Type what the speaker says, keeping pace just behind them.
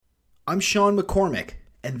I'm Sean McCormick,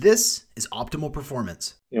 and this is Optimal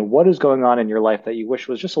Performance. What is going on in your life that you wish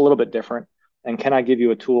was just a little bit different? And can I give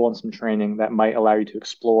you a tool and some training that might allow you to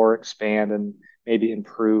explore, expand, and maybe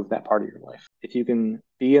improve that part of your life? If you can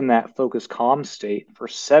be in that focus calm state for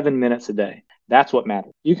 7 minutes a day, that's what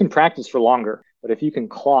matters. You can practice for longer, but if you can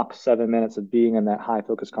clock 7 minutes of being in that high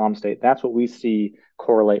focus calm state, that's what we see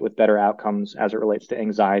correlate with better outcomes as it relates to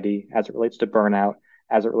anxiety, as it relates to burnout,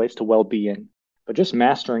 as it relates to well-being. But just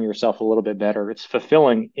mastering yourself a little bit better, it's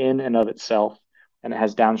fulfilling in and of itself, and it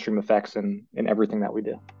has downstream effects in everything that we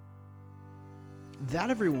do. That,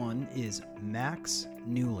 everyone, is Max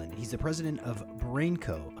Newland. He's the president of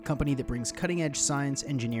BrainCo, a company that brings cutting-edge science,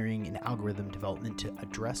 engineering, and algorithm development to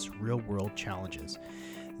address real-world challenges.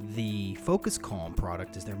 The Focus Calm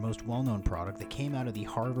product is their most well-known product that came out of the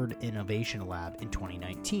Harvard Innovation Lab in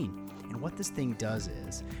 2019. And what this thing does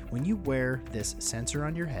is, when you wear this sensor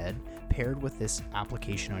on your head, paired with this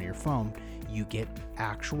application on your phone, you get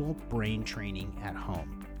actual brain training at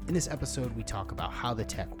home. In this episode, we talk about how the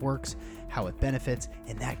tech works, how it benefits,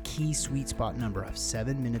 and that key sweet spot number of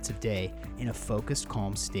 7 minutes a day in a focused,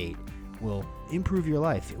 calm state will improve your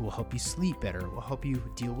life. It will help you sleep better. It will help you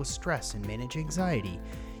deal with stress and manage anxiety.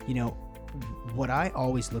 What I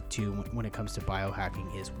always look to when it comes to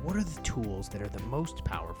biohacking is what are the tools that are the most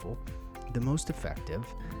powerful, the most effective,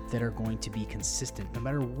 that are going to be consistent no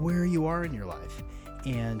matter where you are in your life.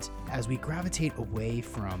 And as we gravitate away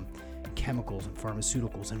from chemicals and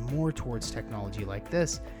pharmaceuticals and more towards technology like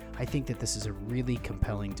this, I think that this is a really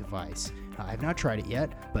compelling device. I've not tried it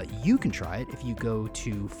yet, but you can try it if you go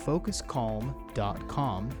to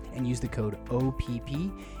focuscalm.com and use the code OPP,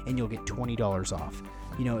 and you'll get $20 off.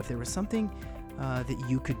 If there was something that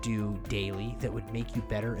you could do daily that would make you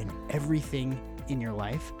better in everything in your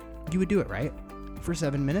life, you would do it, right? For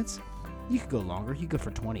 7 minutes? You could go longer, you could go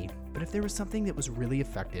for 20. But if there was something that was really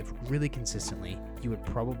effective, really consistently, you would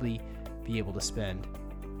probably be able to spend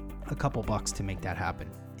a couple bucks to make that happen.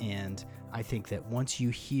 And I think that once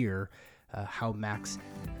you hear how Max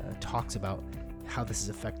talks about how this has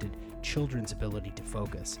affected children's ability to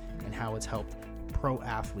focus and how it's helped pro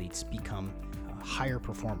athletes become higher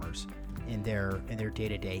performers in their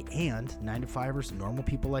day-to-day, and 9-to-5ers, normal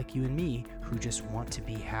people like you and me who just want to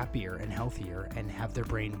be happier and healthier and have their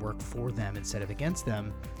brain work for them instead of against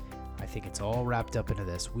them, I think it's all wrapped up into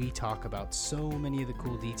this. We talk about so many of the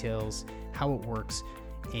cool details, how it works,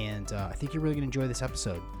 and I think you're really going to enjoy this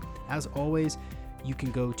episode. As always, you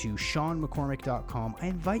can go to SeanMcCormick.com. I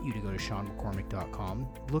invite you to go to SeanMcCormick.com,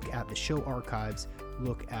 look at the show archives,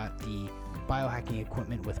 look at the biohacking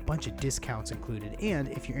equipment with a bunch of discounts included. And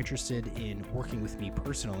if you're interested in working with me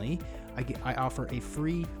personally, I offer a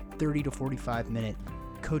free 30 to 45 minute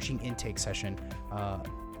coaching intake session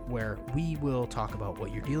where we will talk about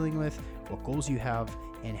what you're dealing with, what goals you have,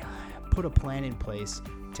 and put a plan in place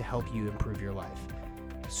to help you improve your life.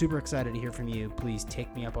 Super excited to hear from you. Please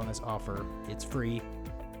take me up on this offer. It's free.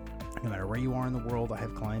 No matter where you are in the world, I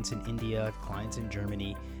have clients in India, I have clients in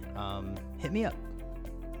Germany. Hit me up.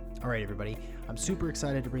 All right, everybody. I'm super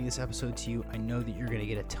excited to bring this episode to you. I know that you're going to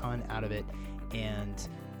get a ton out of it. And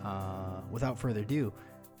without further ado,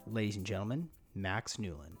 ladies and gentlemen, Max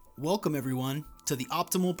Newland. Welcome, everyone, to the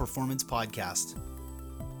Optimal Performance Podcast.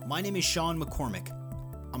 My name is Sean McCormick.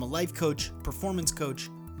 I'm a life coach, performance coach,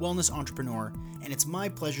 wellness entrepreneur, and it's my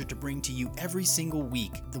pleasure to bring to you every single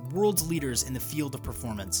week the world's leaders in the field of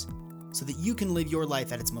performance so that you can live your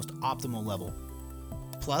life at its most optimal level.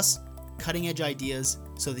 Plus, cutting-edge ideas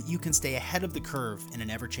so that you can stay ahead of the curve in an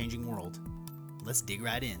ever-changing world. Let's dig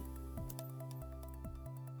right in.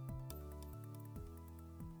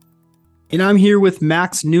 And I'm here with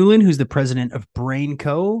Max Newland, who's the president of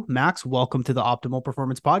BrainCo. Max, welcome to the Optimal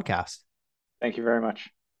Performance Podcast. Thank you very much.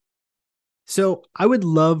 So I would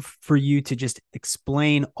love for you to just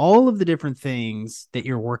explain all of the different things that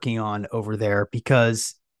you're working on over there,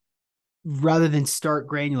 because rather than start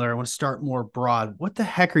granular, I want to start more broad. What the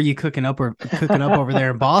heck are you cooking up over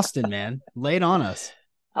there in Boston, man? Lay it on us.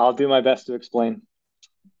 I'll do my best to explain.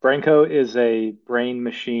 BrainCo is a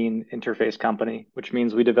brain-machine interface company, which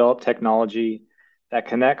means we develop technology that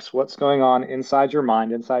connects what's going on inside your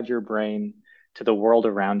mind, inside your brain, to the world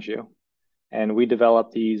around you. And we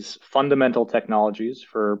develop these fundamental technologies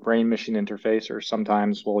for brain-machine interface, or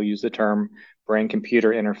sometimes we'll use the term brain-computer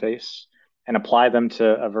interface, and apply them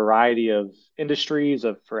to a variety of industries,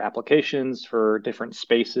 for applications, for different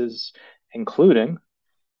spaces, including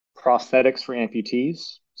prosthetics for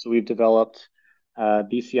amputees. So we've developed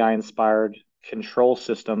BCI-inspired control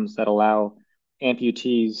systems that allow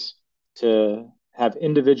amputees to have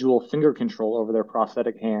individual finger control over their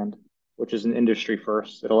prosthetic hand which is an industry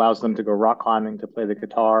first. It allows them to go rock climbing, to play the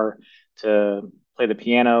guitar, to play the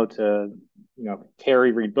piano, to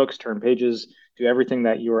carry, read books, turn pages, do everything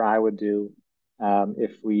that you or I would do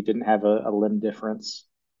if we didn't have a limb difference.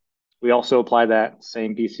 We also apply that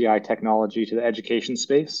same BCI technology to the education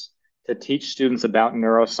space to teach students about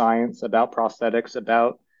neuroscience, about prosthetics,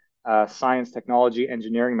 about science, technology,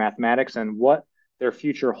 engineering, mathematics, and what their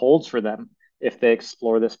future holds for them if they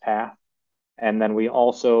explore this path. And then we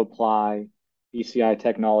also apply BCI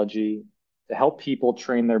technology to help people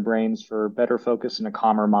train their brains for better focus and a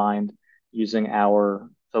calmer mind using our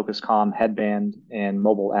Focus Calm headband and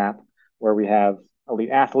mobile app, where we have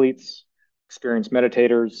elite athletes, experienced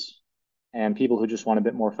meditators, and people who just want a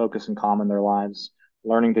bit more focus and calm in their lives,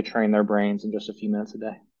 learning to train their brains in just a few minutes a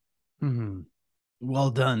day. Mm-hmm.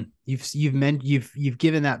 Well done. You've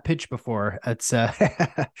given that pitch before. It's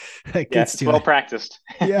that gets it's to well it. practiced.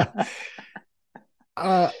 Yeah.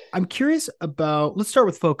 I'm curious about, let's start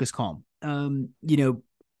with Focus Calm.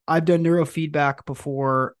 I've done neurofeedback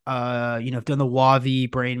before. I've done the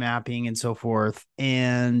WAVI brain mapping and so forth.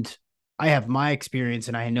 And I have my experience,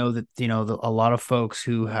 and I know that, a lot of folks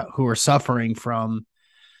who are suffering from,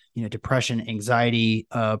 depression, anxiety,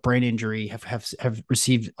 brain injury have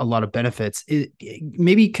received a lot of benefits.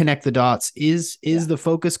 Maybe connect the dots. Is the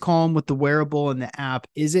Focus Calm with the wearable and the app,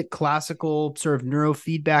 is it classical sort of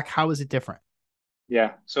neurofeedback? How is it different?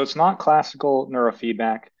 Yeah, so it's not classical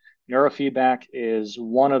neurofeedback. Neurofeedback is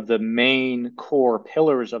one of the main core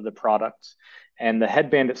pillars of the product. And the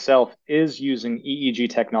headband itself is using EEG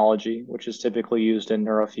technology, which is typically used in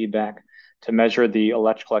neurofeedback to measure the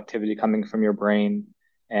electrical activity coming from your brain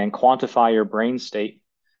and quantify your brain state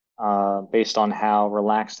based on how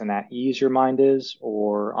relaxed and at ease your mind is,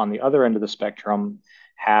 or on the other end of the spectrum,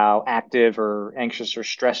 how active or anxious or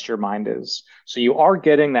stressed your mind is. So you are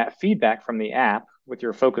getting that feedback from the app with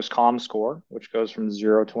your Focus Calm score, which goes from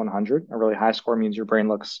 0 to 100. A really high score means your brain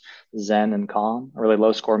looks zen and calm. A really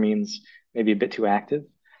low score means maybe a bit too active.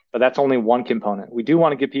 But that's only one component. We do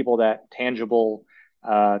want to give people that tangible,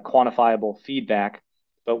 quantifiable feedback.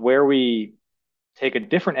 But where we take a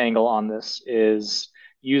different angle on this is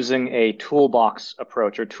using a toolbox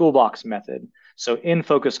approach or toolbox method. So in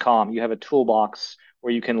Focus Calm, you have a toolbox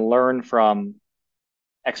where you can learn from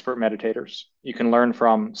expert meditators. You can learn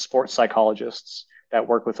from sports psychologists that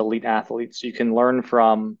work with elite athletes. You can learn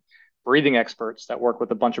from breathing experts that work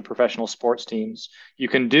with a bunch of professional sports teams. You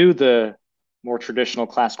can do the more traditional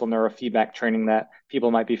classical neurofeedback training that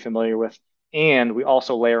people might be familiar with. And we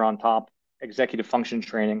also layer on top executive function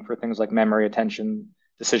training for things like memory, attention,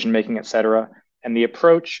 decision making, et cetera. And the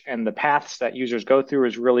approach and the paths that users go through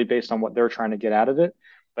is really based on what they're trying to get out of it.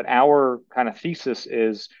 But our kind of thesis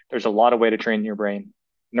is there's a lot of way to train your brain.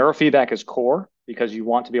 Neurofeedback is core because you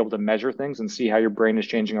want to be able to measure things and see how your brain is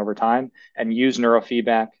changing over time and use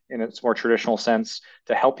neurofeedback in its more traditional sense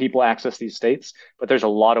to help people access these states. But there's a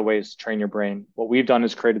lot of ways to train your brain. What we've done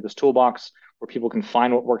is created this toolbox where people can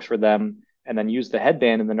find what works for them and then use the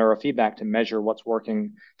headband and the neurofeedback to measure what's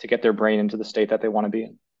working to get their brain into the state that they want to be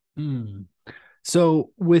in. Mm. So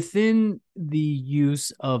within the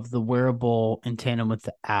use of the wearable in tandem with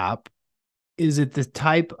the app, is it the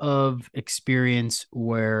type of experience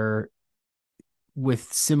where,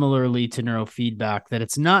 with similarly to neurofeedback, that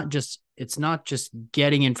it's not just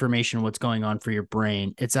getting information what's going on for your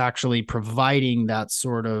brain, it's actually providing that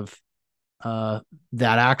sort of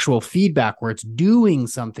that actual feedback where it's doing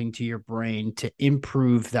something to your brain to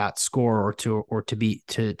improve that score or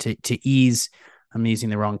to ease. I'm using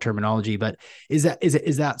the wrong terminology, but is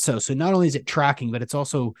that so? So not only is it tracking, but it's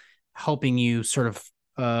also helping you sort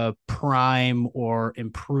of prime or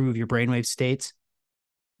improve your brainwave states.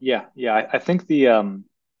 Yeah. I think the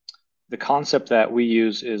concept that we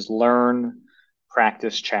use is learn,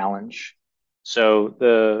 practice, challenge. So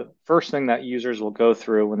the first thing that users will go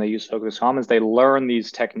through when they use Focus Calm is they learn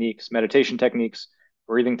these techniques, meditation techniques,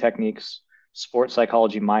 breathing techniques, sports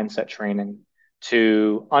psychology, mindset training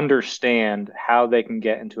to understand how they can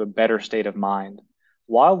get into a better state of mind.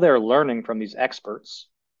 While they're learning from these experts,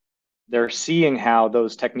 they're seeing how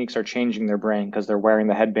those techniques are changing their brain because they're wearing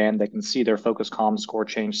the headband. They can see their Focus Calm score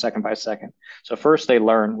change second by second. So first they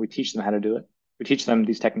learn, we teach them how to do it. We teach them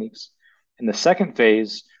these techniques. In the second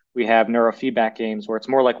phase, we have neurofeedback games where it's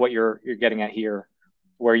more like what you're getting at here,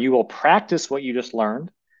 where you will practice what you just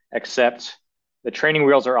learned, except the training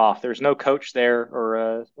wheels are off. There's no coach there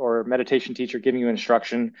or a meditation teacher giving you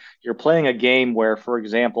instruction. You're playing a game where, for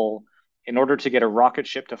example, in order to get a rocket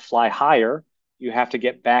ship to fly higher, you have to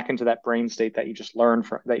get back into that brain state that you just learned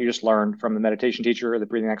from the meditation teacher or the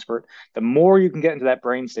breathing expert. The more you can get into that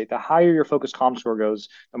brain state, the higher your Focus Calm score goes,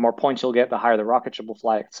 the more points you'll get, the higher the rocket ship will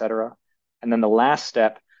fly, etc. And then the last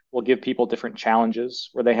step will give people different challenges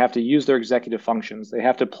where they have to use their executive functions. They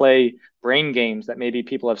have to play brain games that maybe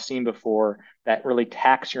people have seen before that really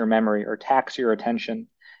tax your memory or tax your attention.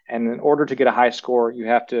 And in order to get a high score, you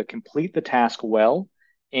have to complete the task well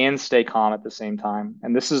and stay calm at the same time.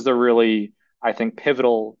 And this is the really, I think,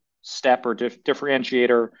 pivotal step or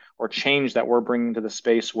differentiator or change that we're bringing to the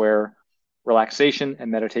space where relaxation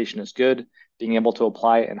and meditation is good. Being able to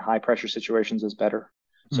apply it in high pressure situations is better.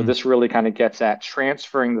 So Mm. this really kind of gets at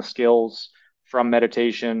transferring the skills from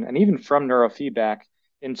meditation and even from neurofeedback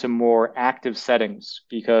into more active settings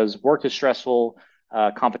because work is stressful,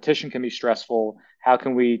 competition can be stressful. How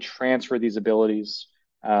can we transfer these abilities?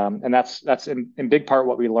 And that's in big part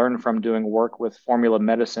what we learned from doing work with Formula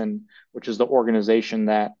Medicine, which is the organization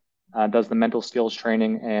that does the mental skills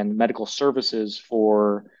training and medical services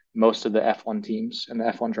for most of the F1 teams and the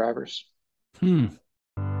F1 drivers. Hmm.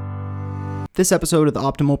 This episode of the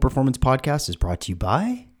Optimal Performance Podcast is brought to you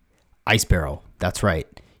by Ice Barrel. That's right.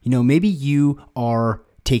 Maybe you are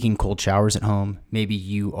taking cold showers at home. Maybe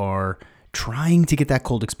you are trying to get that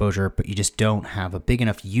cold exposure, but you just don't have a big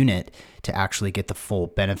enough unit to actually get the full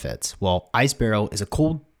benefits. Well, Ice Barrel is a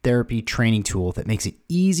cold therapy training tool that makes it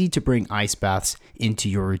easy to bring ice baths into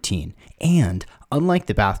your routine. And unlike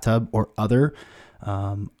the bathtub or other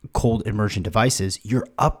cold immersion devices, you're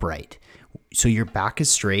upright. So your back is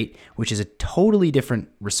straight, which is a totally different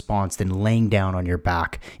response than laying down on your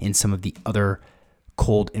back in some of the other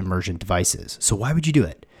cold immersion devices. So why would you do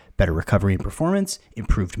it? Better recovery and performance,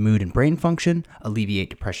 improved mood and brain function, alleviate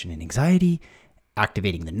depression and anxiety,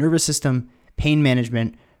 activating the nervous system, pain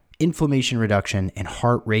management, inflammation reduction, and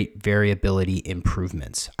heart rate variability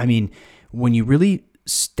improvements. I mean, when you really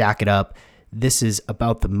stack it up, this is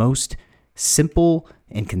about the most simple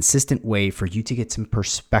and consistent way for you to get some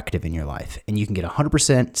perspective in your life. And you can get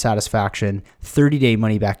 100% satisfaction, 30-day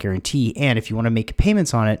money back guarantee. And if you want to make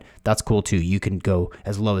payments on it, that's cool too. You can go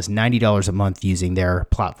as low as $90 a month using their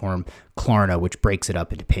platform, Klarna, which breaks it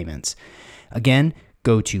up into payments. Again,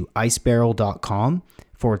 go to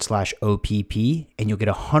icebarrel.com/OPP and you'll get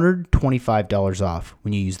 $125 off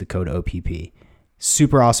when you use the code OPP.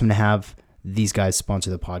 Super awesome to have these guys sponsor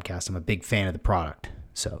the podcast. I'm a big fan of the product.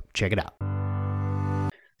 So check it out.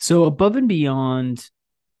 So above and beyond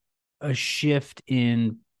a shift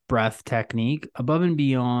in breath technique, above and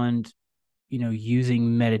beyond,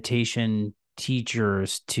 using meditation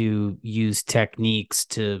teachers to use techniques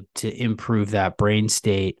to improve that brain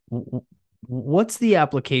state, what's the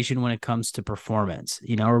application when it comes to performance?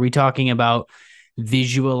 Are we talking about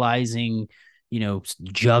visualizing,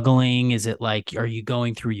 juggling? Is it like, are you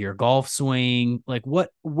going through your golf swing? Like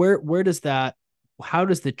where does that, how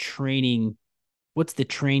does the training, what's the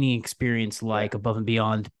training experience like above and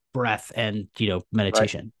beyond breath and,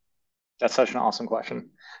 meditation? Right. That's such an awesome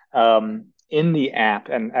question. In the app,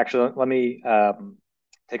 and actually, let me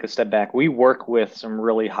take a step back. We work with some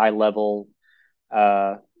really high level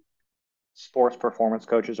sports performance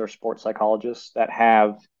coaches or sports psychologists that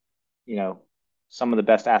have, some of the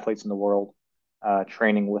best athletes in the world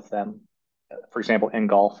training with them. For example, in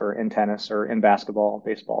golf or in tennis or in basketball,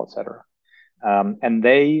 baseball, etc. And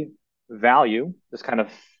they value this kind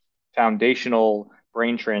of foundational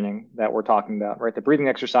brain training that we're talking about, right? The breathing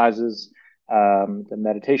exercises, the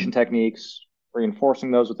meditation techniques,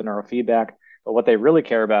 reinforcing those with the neurofeedback. But what they really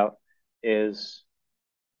care about is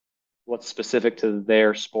what's specific to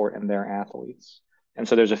their sport and their athletes. And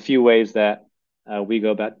so there's a few ways that we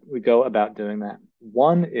go about doing that.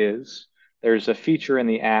 One is there's a feature in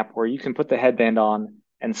the app where you can put the headband on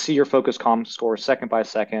and see your focus calm score second by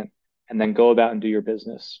second and then go about and do your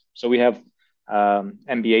business. So we have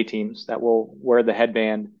NBA teams that will wear the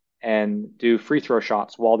headband and do free throw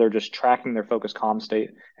shots while they're just tracking their focus calm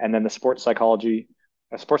state. And then the sports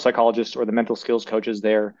psychologist or the mental skills coach is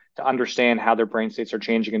there to understand how their brain states are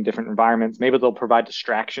changing in different environments. Maybe they'll provide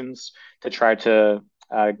distractions to try to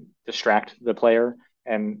distract the player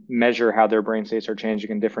and measure how their brain states are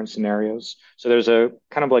changing in different scenarios. So there's a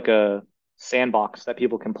kind of like a sandbox that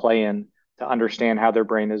people can play in to understand how their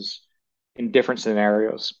brain is in different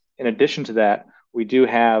scenarios. In addition to that, we do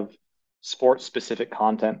have sports specific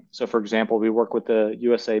content. So for example, we work with the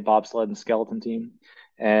USA bobsled and skeleton team,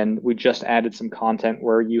 and we just added some content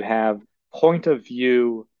where you have point of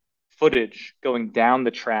view footage going down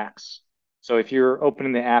the tracks. So if you're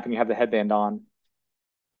opening the app and you have the headband on,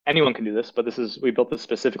 anyone can do this, but we built this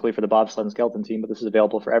specifically for the bobsled and skeleton team, but this is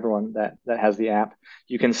available for everyone that has the app.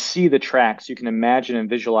 You can see the tracks, you can imagine and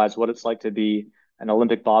visualize what it's like to be an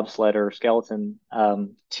Olympic bobsled or skeleton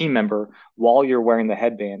team member while you're wearing the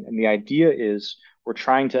headband. And the idea is we're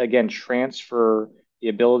trying to, again, transfer the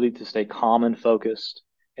ability to stay calm and focused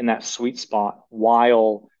in that sweet spot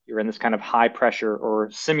while you're in this kind of high pressure or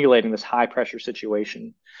simulating this high pressure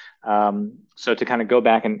situation. So to kind of go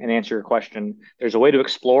back and answer your question, there's a way to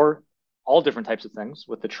explore all different types of things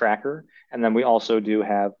with the tracker. And then we also do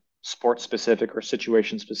have sport specific or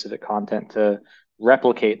situation specific content to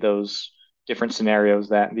replicate those different scenarios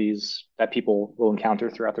that people will encounter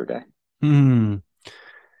throughout their day. Hmm.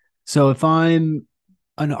 So if I'm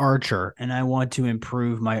an archer and I want to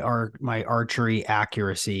improve my archery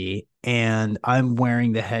accuracy and I'm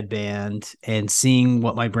wearing the headband and seeing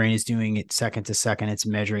what my brain is doing it second to second, it's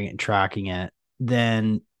measuring it and tracking it,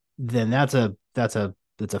 then that's a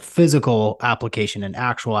physical application, an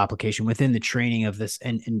actual application within the training of this.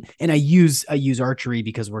 And I use archery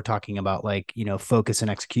because we're talking about like, focus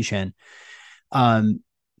and execution.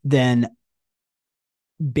 Then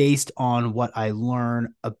based on what I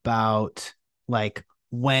learn about like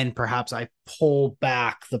when perhaps I pull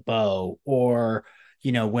back the bow or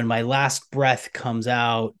when my last breath comes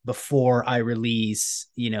out before I release,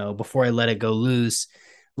 before I let it go loose,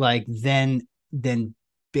 like then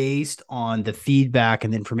based on the feedback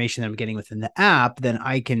and the information that I'm getting within the app, then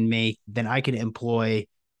I can employ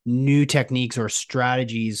new techniques or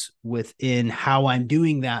strategies within how I'm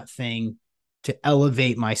doing that thing to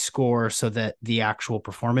elevate my score so that the actual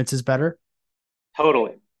performance is better.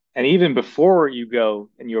 Totally. And even before you go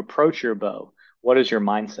and you approach your bow, what is your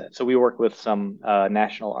mindset? So we work with some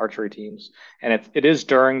national archery teams, and it is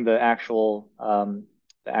during the actual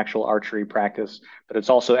archery practice, but it's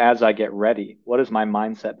also as I get ready. What is my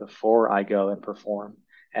mindset before I go and perform?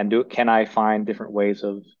 And can I find different ways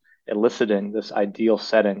of eliciting this ideal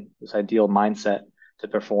setting, this ideal mindset to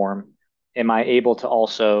perform? Am I able to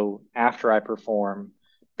also, after I perform,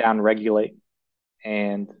 down regulate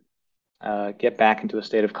and get back into a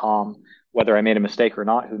state of calm? Whether I made a mistake or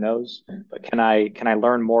not, who knows? But can I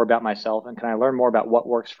learn more about myself, and can I learn more about what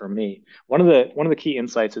works for me? One of the key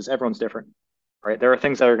insights is everyone's different, right? There are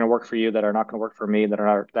things that are going to work for you that are not going to work for me, that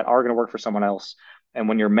are going to work for someone else. And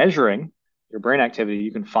when you're measuring your brain activity,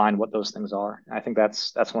 you can find what those things are. I think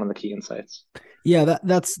that's one of the key insights. Yeah,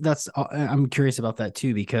 that's I'm curious about that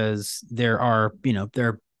too because there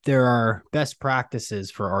are best practices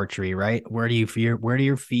for archery, right? Where do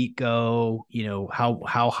your feet go?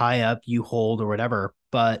 How high up you hold or whatever.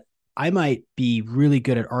 But I might be really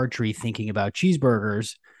good at archery thinking about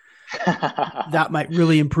cheeseburgers. That might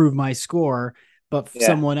really improve my score. But Yeah.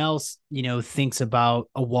 someone else, thinks about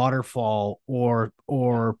a waterfall or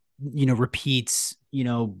repeats,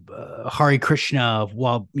 Hari Krishna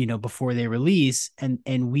while, before they release, and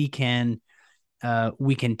we can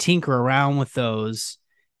tinker around with those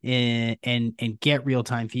and get real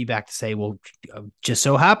time feedback to say, well, just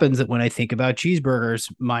so happens that when I think about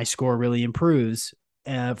cheeseburgers, my score really improves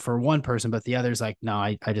for one person, but the other's like, no,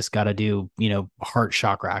 I just got to do, heart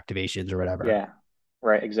chakra activations or whatever. Yeah.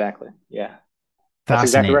 Right. Exactly. Yeah. That's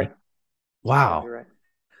exactly right. Fascinating. That's exactly Wow. right.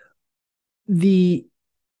 The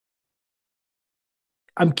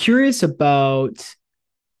I'm curious about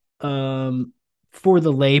um for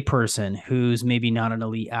the layperson who's maybe not an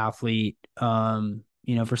elite athlete,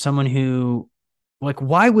 for someone who like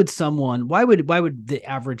why would the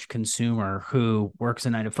average consumer who works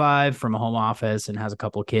a 9 to 5 from a home office and has a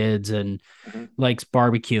couple of kids and Mhm. likes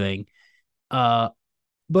barbecuing, uh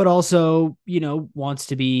but also, wants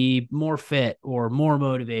to be more fit or more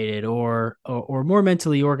motivated or more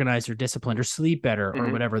mentally organized or disciplined or sleep better or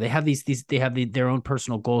Mhm. whatever. They have their own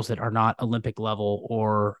personal goals that are not Olympic level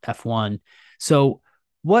or F1. So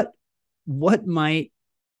what what might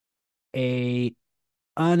a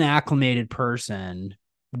unacclimated person,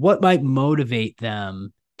 what might motivate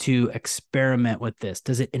them to experiment with this?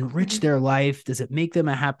 Does it enrich Mhm. their life? Does it make them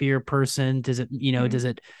a happier person? Does it, Mhm. does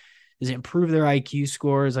it improve their IQ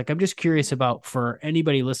scores? Like, I'm just curious about for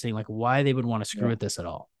anybody listening, like why they would want to screw Yeah. with this at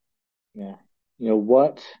all. Yeah.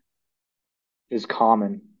 What is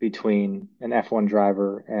common between an F1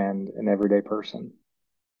 driver and an everyday person?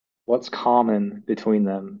 What's common between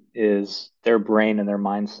them is their brain and their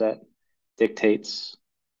mindset dictates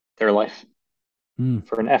their life. Mm,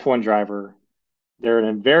 For an F1 driver, they're in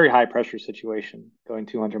a very high pressure situation, going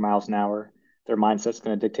 200 miles an hour. Their mindset's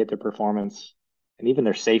going to dictate their performance and even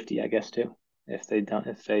their safety, I guess, too, if they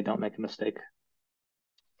don't make a mistake.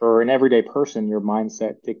 For an everyday person, your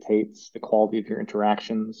mindset dictates the quality of your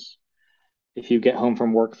interactions. If you get home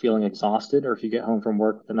from work feeling exhausted, or if you get home from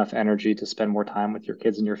work with enough energy to spend more time with your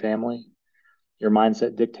kids and your family, your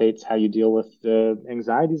mindset dictates how you deal with the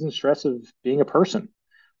anxieties and stress of being a person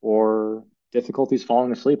or difficulties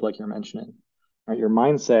falling asleep, like you're mentioning. Right? Your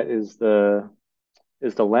mindset is the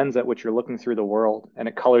lens at which you're looking through the world, and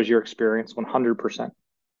it colors your experience 100%.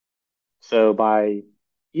 So by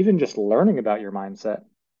even just learning about your mindset,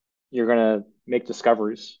 you're going to make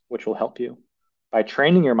discoveries which will help you. By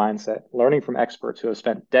training your mindset, learning from experts who have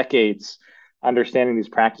spent decades understanding these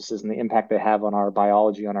practices and the impact they have on our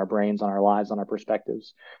biology, on our brains, on our lives, on our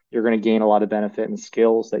perspectives, you're going to gain a lot of benefit and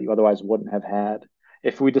skills that you otherwise wouldn't have had.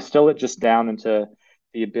 If we distill it just down into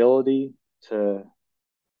the ability to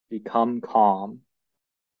become calm,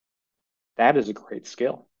 that is a great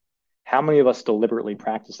skill. How many of us deliberately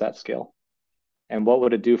practice that skill? And what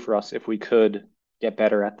would it do for us if we could get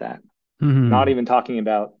better at that? Not Hmm. even talking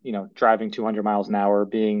about, driving 200 miles an hour,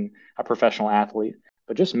 being a professional athlete,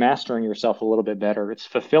 but just mastering yourself a little bit better. It's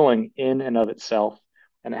fulfilling in and of itself,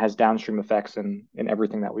 and it has downstream effects in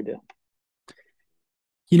everything that we do.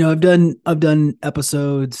 I've done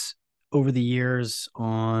episodes over the years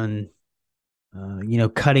on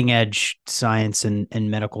cutting edge science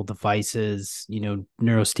and medical devices,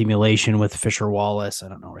 neurostimulation with Fisher Wallace. I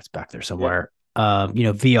don't know where it's back there Yeah, somewhere.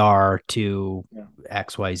 VR to yeah.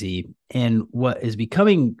 XYZ. And what is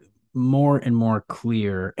becoming more and more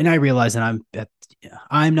clear, and I realize that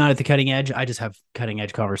I'm not at the cutting edge. I just have cutting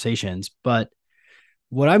edge conversations. But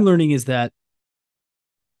what I'm learning is that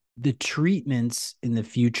the treatments in the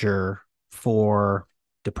future for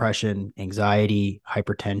depression, anxiety,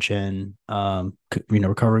 hypertension,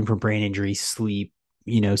 recovering from brain injury, sleep,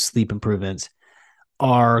 sleep improvements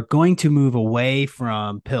are going to move away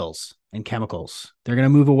from pills and chemicals. They're going to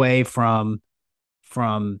move away from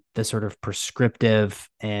the sort of prescriptive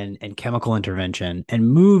and chemical intervention and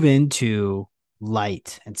move into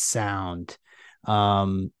light and sound,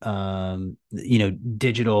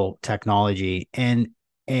 digital technology. And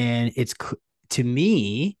it's to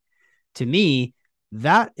me to me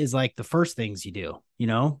that is like the first things you do.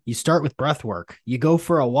 You start with breath work, you go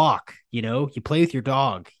for a walk, you play with your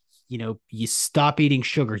dog, you stop eating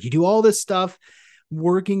sugar, you do all this stuff,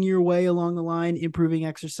 working your way along the line, improving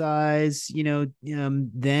exercise,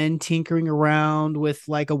 then tinkering around with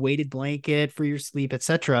like a weighted blanket for your sleep,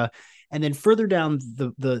 etc. And then further down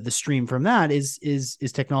the stream from that is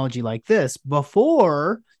technology like this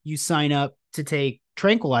before you sign up to take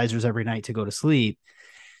tranquilizers every night to go to sleep.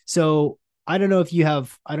 So I don't know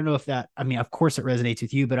if that, I mean, of course it resonates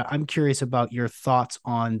with you, but I'm curious about your thoughts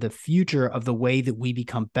on the future of the way that we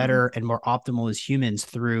become Hmm. better and more optimal as humans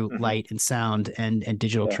through Hmm. light and sound and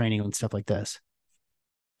digital Yeah. training and stuff like this.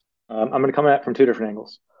 I'm going to come at it from two different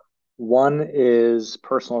angles. One is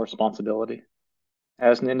personal responsibility.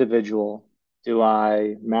 As an individual, do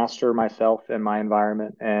I master myself and my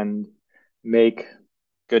environment and make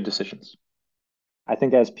good decisions? I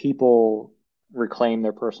think as people reclaim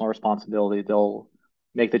their personal responsibility, they'll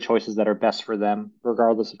make the choices that are best for them,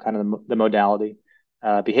 regardless of kind of the modality.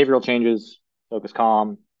 Behavioral changes, focus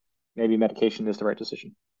calm, maybe medication is the right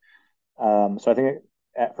decision. So I think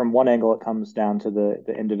from one angle, it comes down to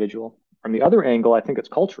the individual. From the other angle, I think it's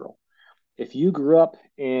cultural. If you grew up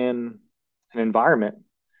in an environment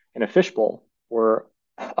in a fishbowl where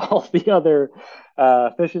all the other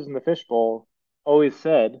fishes in the fishbowl always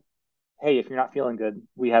said, hey, if you're not feeling good,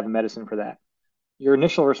 we have a medicine for that. Your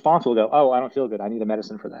initial response will go, oh, I don't feel good. I need a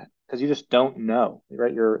medicine for that. Because you just don't know,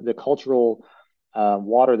 right? The cultural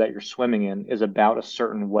water that you're swimming in is about a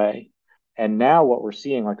certain way. And now what we're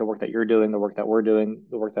seeing, like the work that you're doing, the work that we're doing,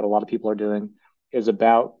 the work that a lot of people are doing, is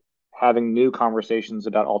about having new conversations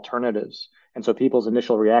about alternatives. And so people's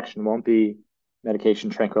initial reaction won't be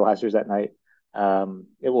medication, tranquilizers at night.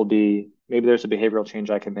 It will be maybe there's a behavioral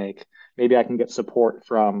change I can make. Maybe I can get support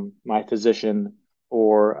from my physician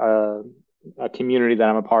or a community that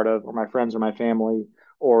I'm a part of, or my friends or my family,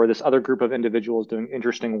 or this other group of individuals doing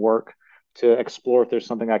interesting work to explore if there's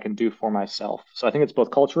something I can do for myself. So I think it's both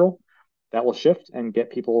cultural that will shift and get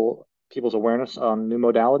people's awareness on new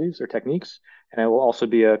modalities or techniques, and it will also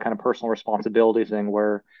be a kind of personal responsibility thing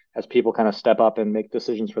where as people kind of step up and make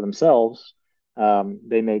decisions for themselves,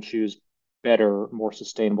 they may choose better, more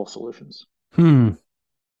sustainable solutions. Hmm.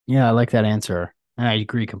 Yeah, I like that answer. And I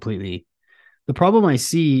agree completely. The problem I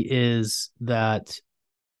see is that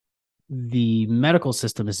the medical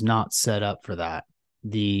system is not set up for that.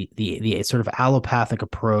 The sort of allopathic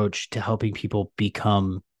approach to helping people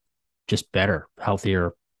become just better,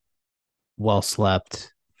 healthier, well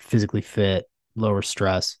slept, physically fit, lower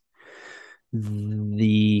stress.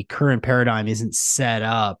 The current paradigm isn't set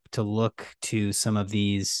up to look to some of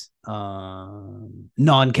these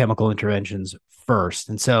non-chemical interventions first.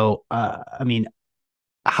 And so, I mean,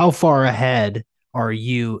 how far ahead are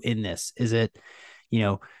you in this? Is it, you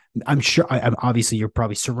know, I'm sure I'm obviously you're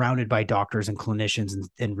probably surrounded by doctors and clinicians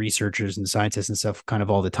and researchers and scientists and stuff kind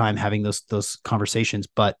of all the time having those conversations.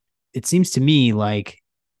 But it seems to me like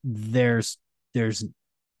there's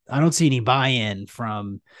see any buy-in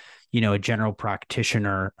from, a general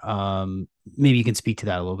practitioner. Maybe you can speak to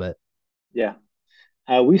that a little bit. Yeah.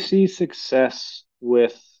 We see success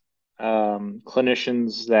with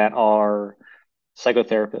clinicians that are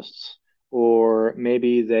psychotherapists, or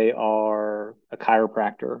maybe they are a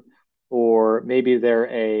chiropractor, or maybe they're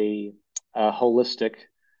a holistic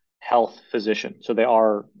health physician. So they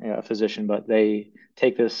are, a physician, but they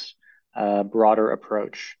take this broader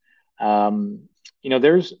approach. Um,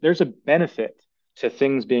 there's a benefit to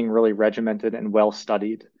things being really regimented and well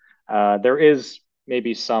studied. There is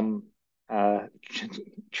maybe some uh,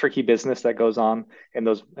 tricky business that goes on in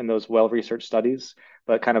those well researched studies,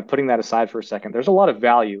 but kind of putting that aside for a second, there's a lot of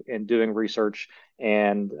value in doing research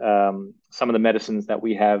and some of the medicines that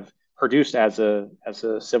we have produced as a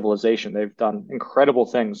civilization. They've done incredible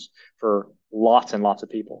things for lots and lots of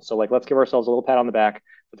people. So like, let's give ourselves a little pat on the back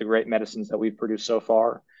for the great medicines that we've produced so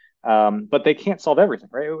far. But they can't solve everything,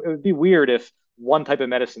 right? It would be weird if one type of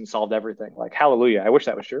medicine solved everything. Like, hallelujah. I wish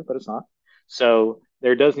that was true, but it's not. So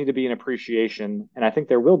there does need to be an appreciation, and I think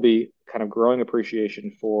there will be kind of growing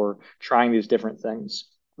appreciation for trying these different things.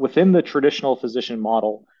 Within the traditional physician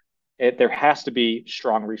model, there has to be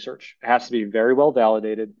strong research. It has to be very well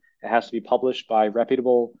validated. It has to be published by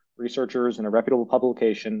reputable researchers in a reputable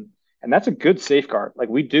publication. And that's a good safeguard. Like,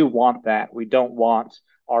 we do want that. We don't want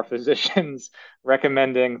our physicians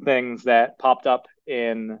recommending things that popped up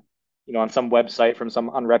on some website from some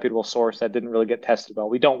unreputable source that didn't really get tested well.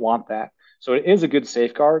 We don't want that. So it is a good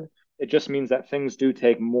safeguard. It just means that things do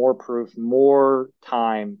take more proof, more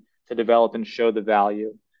time to develop and show the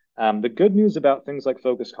value. The good news about things like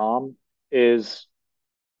Focus Calm is,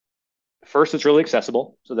 first, it's really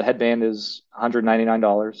accessible. So the headband is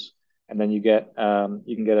 $199, and then you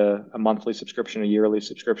can get a monthly subscription, a yearly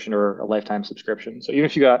subscription, or a lifetime subscription. So even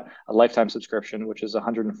if you got a lifetime subscription, which is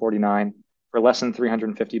 149, for less than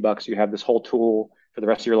 $350, you have this whole tool for the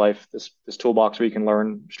rest of your life. This toolbox where you can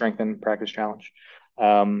learn, strengthen, practice, challenge.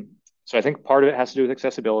 So I think part of it has to do with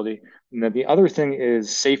accessibility, and then the other thing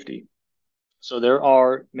is safety. So there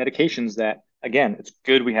are medications that, again, it's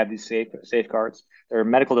good we have these safeguards. There are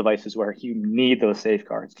medical devices where you need those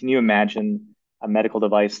safeguards. Can you imagine a medical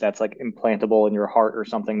device that's like implantable in your heart or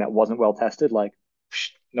something that wasn't well tested? Like,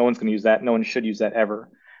 no one's going to use that. No one should use that ever.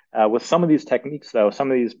 With some of these techniques, though,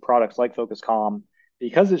 some of these products like Focus Calm,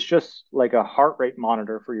 because it's just like a heart rate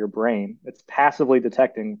monitor for your brain, it's passively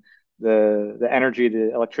detecting the energy,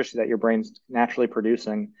 the electricity that your brain's naturally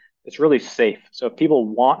producing. It's really safe. So if people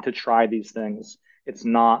want to try these things, it's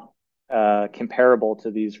not comparable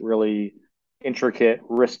to these really intricate,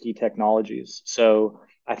 risky technologies. So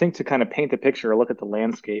I think to kind of paint the picture, look at the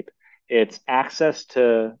landscape, it's access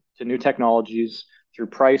to new technologies through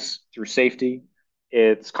price, through safety.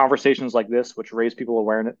 It's conversations like this which raise people's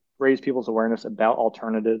awareness about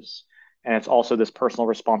alternatives. And it's also this personal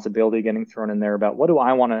responsibility getting thrown in there about, what do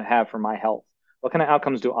I want to have for my health? What kind of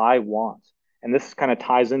outcomes do I want? And this kind of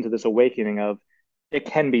ties into this awakening of, it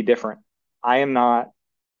can be different. I am not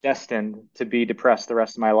destined to be depressed the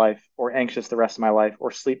rest of my life, or anxious the rest of my life,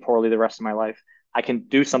 or sleep poorly the rest of my life. I can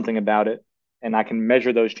do something about it, and I can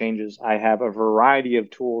measure those changes. I have a variety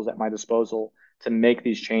of tools at my disposal to make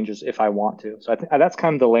these changes if I want to. So that's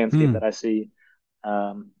kind of the landscape Hmm. that I see.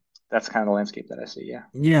 That's kind of the landscape that I see. Yeah.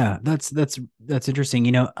 Yeah, that's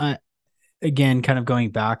interesting. Again, kind of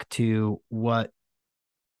going back to what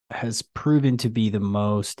has proven to be the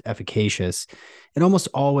most efficacious, it almost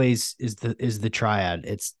always is the triad.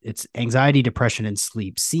 It's anxiety, depression, and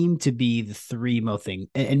sleep seem to be the three most thing.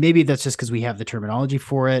 And maybe that's just because we have the terminology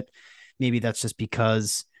for it. Maybe that's just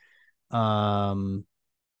because, um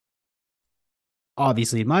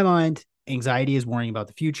obviously, in my mind, anxiety is worrying about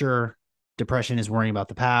the future, depression is worrying about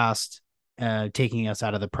the past, taking us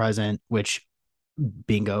out of the present, which,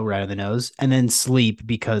 bingo, right on the nose. And then sleep,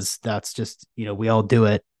 because that's just, we all do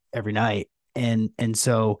it every night. And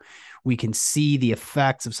so we can see the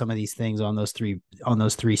effects of some of these things on those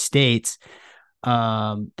three states,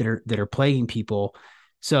 that are plaguing people.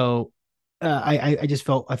 So, I just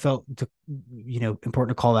felt important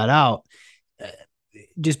to call that out, uh,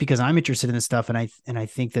 just because I'm interested in this stuff, and I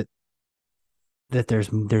think that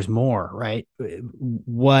there's more, right?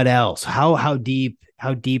 What else? How deep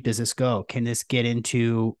does this go? Can this get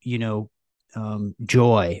into,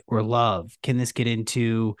 joy or love? Can this get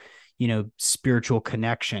into, spiritual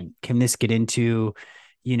connection? Can this get into,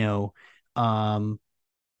 you know um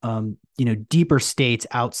deeper states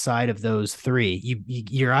outside of those three?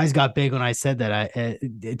 Your eyes got big when I said that.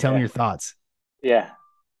 Tell me Yeah. your thoughts. Yeah.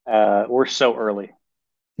 We're so early.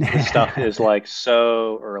 This stuff is like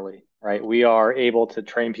so early, right? We are able to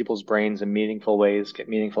train people's brains in meaningful ways, get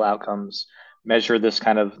meaningful outcomes measure this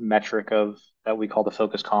kind of metric of that we call the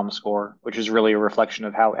focus calm score, which is really a reflection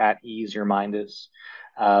of how at ease your mind is.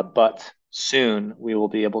 But soon we will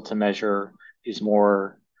be able to measure these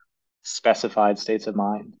more specified states of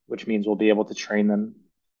mind, which means we'll be able to train them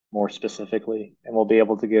more specifically, and we'll be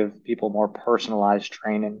able to give people more personalized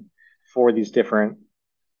training for these different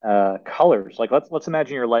colors. Like let's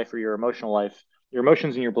imagine your life or your emotional life. Your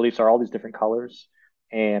emotions and your beliefs are all these different colors,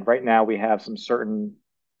 and right now we have some certain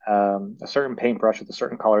a certain paintbrush with a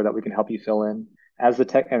certain color that we can help you fill in as the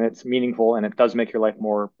tech, and it's meaningful and it does make your life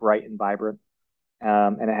more bright and vibrant,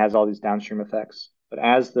 and it has all these downstream effects. But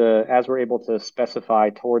as we're able to specify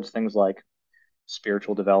towards things like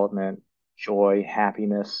spiritual development, joy,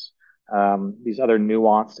 happiness, these other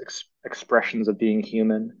nuanced expressions of being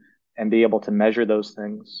human, and be able to measure those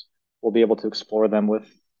things, we'll be able to explore them with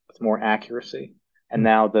more accuracy. And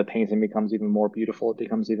now the painting becomes even more beautiful. It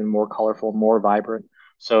becomes even more colorful, more vibrant.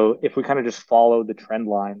 So if we kind of just follow the trend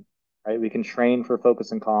line, right, we can train for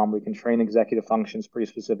focus and calm. We can train executive functions pretty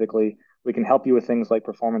specifically. We can help you with things like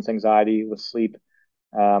performance anxiety, with sleep.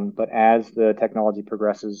 But as the technology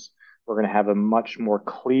progresses, we're going to have a much more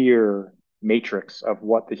clear matrix of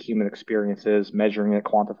what the human experience is, measuring it,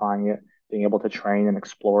 quantifying it, being able to train and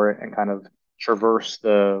explore it, and kind of traverse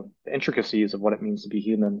the intricacies of what it means to be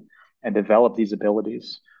human and develop these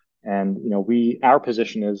abilities. And our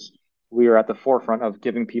position is we are at the forefront of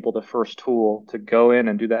giving people the first tool to go in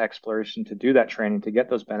and do that exploration, to do that training, to get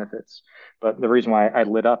those benefits. But the reason why I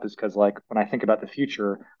lit up is because, like, when I think about the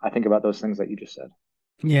future, I think about those things that you just said.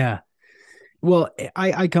 Yeah. Well,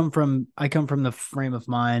 I come from the frame of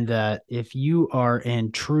mind that if you are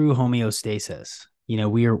in true homeostasis,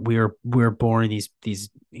 we're born these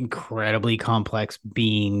incredibly complex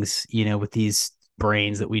beings, with these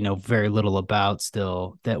brains that we know very little about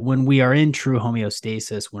still, that when we are in true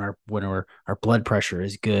homeostasis, when our blood pressure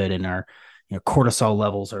is good and our cortisol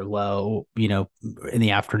levels are low, in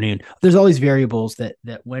the afternoon, there's all these variables that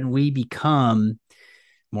when we become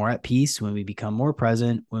more at peace, when we become more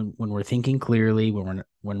present, when we're thinking clearly, when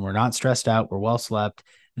we're not stressed out, we're well slept,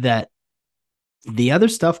 that the other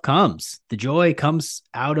stuff comes. The joy comes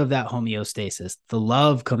out of that homeostasis. The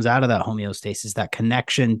love comes out of that homeostasis, that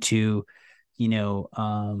connection to,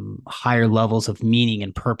 higher levels of meaning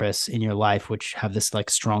and purpose in your life, which have this like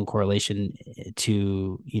strong correlation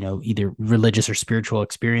to, either religious or spiritual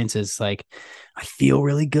experiences. Like, I feel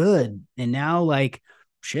really good. And now, like,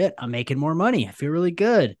 shit, I'm making more money. I feel really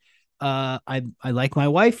good. I like my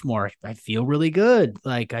wife more. I feel really good.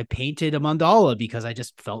 Like, I painted a mandala because I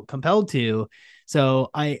just felt compelled to.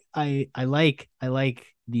 So I like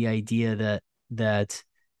the idea that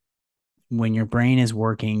when your brain is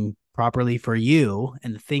working properly for you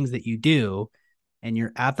and the things that you do, and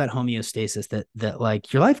you're at that homeostasis, that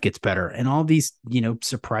like your life gets better in all these,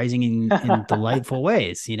 surprising and delightful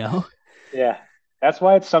ways. Yeah, that's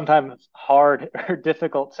why it's sometimes hard or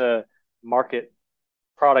difficult to market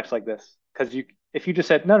products like this. Because if you just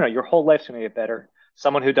said, no, no, your whole life's going to get better,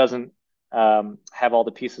 someone who doesn't have all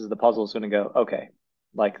the pieces of the puzzle is going to go, okay,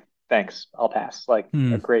 like, thanks, I'll pass. Like,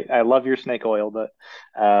 Hmm. great, I love your snake oil, but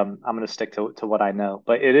I'm going to stick to what I know.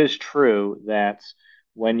 But it is true that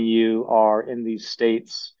when you are in these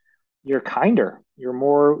states, you're kinder, you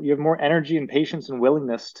have more energy and patience and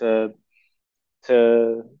willingness to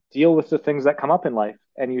deal with the things that come up in life,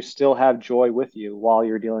 and you still have joy with you while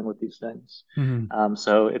you're dealing with these things. Hmm.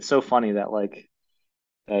 So it's so funny that, like,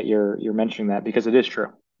 that you're mentioning that, because it is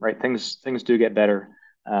true, right? Things do get better,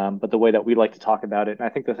 but the way that we like to talk about it, and I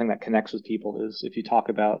think the thing that connects with people is if you talk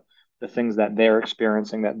about the things that they're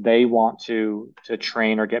experiencing that they want to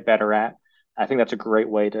train or get better at. I think that's a great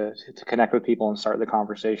way to connect with people and start the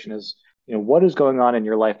conversation. Is what is going on in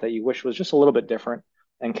your life that you wish was just a little bit different,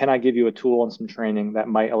 and can I give you a tool and some training that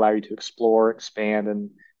might allow you to explore, expand, and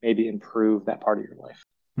maybe improve that part of your life?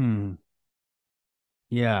 Hmm.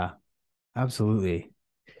 Yeah, absolutely.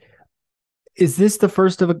 Is this the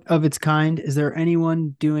first of its kind? Is there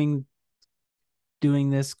anyone doing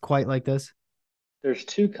this quite like this? There's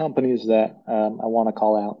two companies that I want to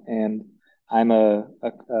call out, and I'm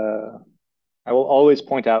I will always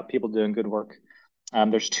point out people doing good work.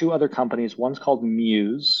 There's two other companies. One's called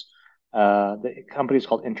Muse. The company's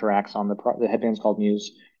called Interaxon. The headband's called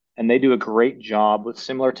Muse, and they do a great job with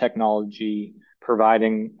similar technology,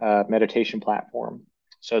 providing a meditation platform.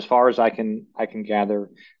 So as far as I can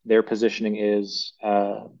gather, their positioning is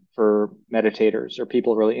for meditators or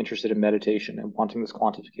people really interested in meditation and wanting this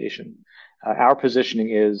quantification. Our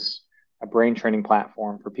positioning is a brain training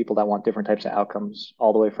platform for people that want different types of outcomes,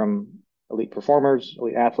 all the way from elite performers,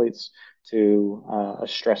 elite athletes, to a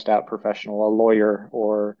stressed out professional, a lawyer,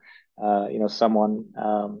 or someone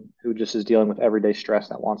who just is dealing with everyday stress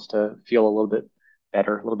that wants to feel a little bit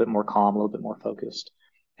better, a little bit more calm, a little bit more focused.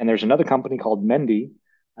 And there's another company called Mendi,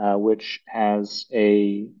 which has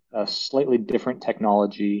a slightly different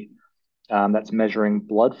technology that's measuring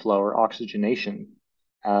blood flow or oxygenation.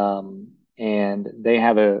 And they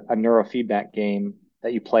have a neurofeedback game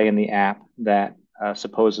that you play in the app that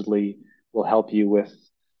supposedly will help you with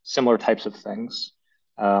similar types of things.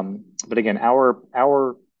 But again,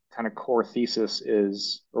 our kind of core thesis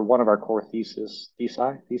is, or one of our core thesis,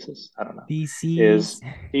 I don't know, Theses. is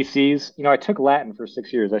theses. I took Latin for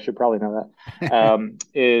 6 years. I should probably know that.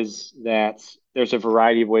 Is that there's a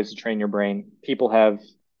variety of ways to train your brain. People have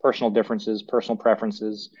personal differences, personal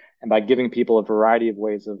preferences, and by giving people a variety of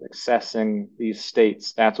ways of accessing these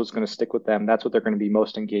states, that's what's going to stick with them. That's what they're going to be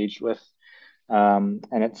most engaged with. And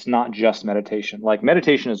it's not just meditation. Like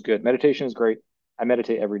meditation is good. Meditation is great. I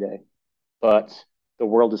meditate every day, but the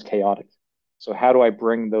world is chaotic. So how do I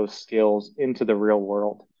bring those skills into the real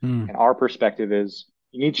world? Hmm. And our perspective is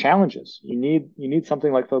you need challenges. You need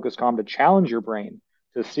something like Focus Calm to challenge your brain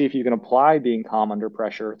to see if you can apply being calm under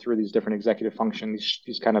pressure through these different executive functions,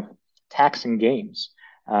 these kind of taxing games,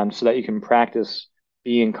 so that you can practice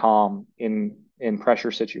being calm in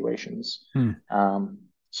pressure situations. Hmm.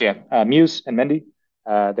 So yeah, Muse and Mendi,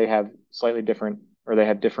 they have slightly different, or they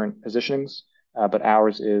have different positionings, but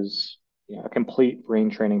ours is a complete brain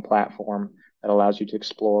training platform that allows you to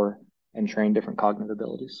explore and train different cognitive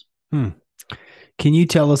abilities. Hmm. Can you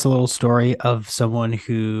tell us a little story of someone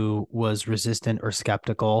who was resistant or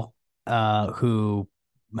skeptical, who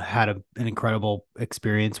had an incredible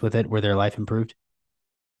experience with it where their life improved?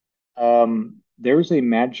 There's a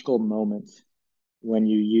magical moment when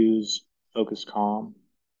you use Focus Calm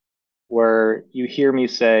where you hear me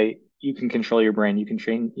say, you can control your brain, you can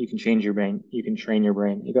change your brain, you can train your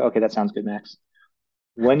brain. You go, okay, that sounds good, Max.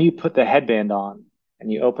 When you put the headband on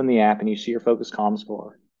and you open the app and you see your Focus Calm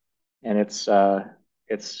score, and it's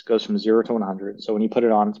goes from 0 to 100. So when you put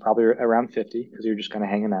it on, it's probably around 50 because you're just kind of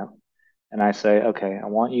hanging out. And I say, okay, I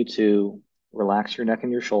want you to relax your neck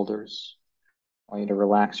and your shoulders. I want you to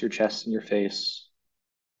relax your chest and your face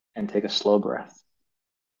and take a slow breath.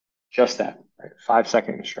 Just that, right? 5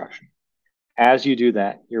 second instruction. As you do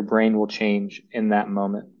that, your brain will change in that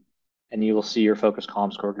moment and you will see your Focus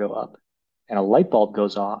Calm score go up. And a light bulb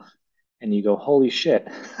goes off and you go, holy shit,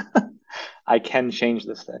 I can change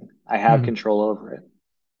this thing. I have Hmm. control over it.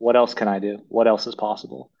 What else can I do? What else is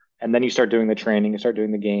possible? And then you start doing the training, you start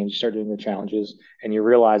doing the games, you start doing the challenges, and you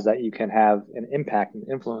realize that you can have an impact and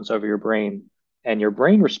influence over your brain. And your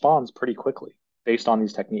brain responds pretty quickly based on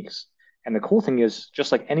these techniques. And the cool thing is,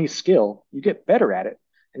 just like any skill, you get better at it.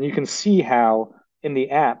 And you can see how in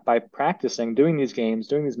the app, by practicing, doing these games,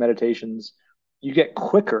 doing these meditations, you get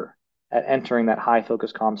quicker at entering that high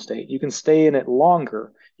focus calm state. You can stay in it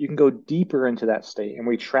longer. You can go deeper into that state. And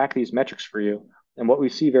we track these metrics for you. And what we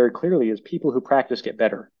see very clearly is people who practice get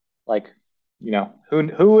better. Like,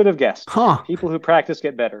 who would have guessed? Huh. People who practice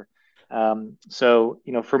get better. So,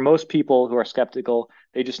 for most people who are skeptical,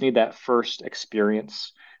 they just need that first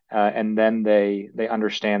experience. And then they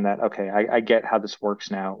understand that, okay, I get how this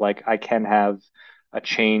works now. Like I can have a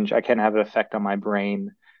change, I can have an effect on my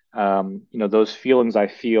brain. Those feelings I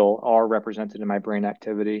feel are represented in my brain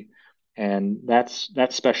activity. And that's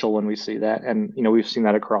special when we see that. And we've seen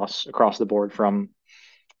that across the board from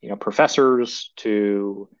professors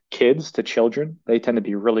to kids to children. They tend to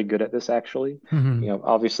be really good at this actually. Hmm.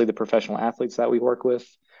 Obviously the professional athletes that we work with,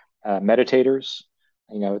 meditators,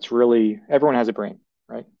 it's really everyone has a brain,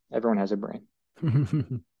 right? Everyone has a brain.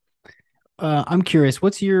 I'm curious.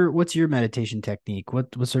 What's your meditation technique?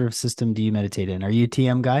 What sort of system do you meditate in? Are you a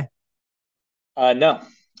TM guy? No,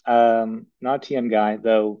 not a TM guy,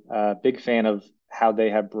 though. Big fan of how they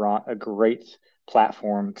have brought a great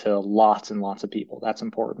platform to lots and lots of people. That's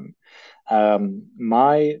important.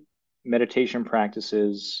 My meditation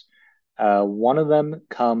practices, one of them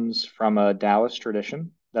comes from a Taoist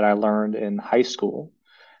tradition that I learned in high school.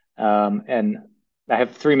 And I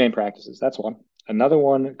have three main practices. That's one. Another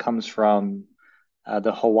one comes from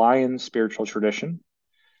the Hawaiian spiritual tradition.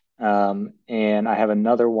 And I have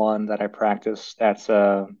another one that I practice that's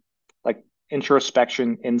like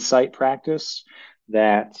introspection insight practice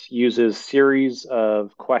that uses series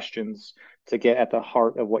of questions to get at the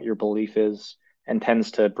heart of what your belief is and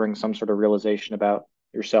tends to bring some sort of realization about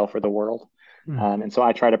yourself or the world. And so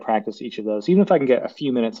I try to practice each of those. Even if I can get a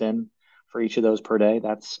few minutes in for each of those per day,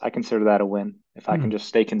 I consider that a win if I can Hmm. just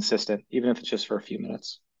stay consistent, even if it's just for a few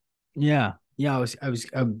minutes. Yeah. Yeah, I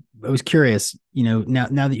was curious, now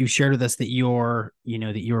that you've shared with us that your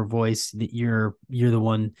voice, that you're the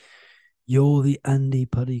one You're the Andy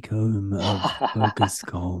Puttycombe of Focus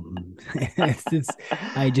Com.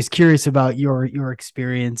 I just curious about your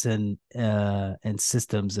experience and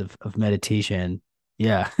systems of meditation.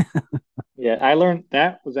 Yeah. Yeah, I learned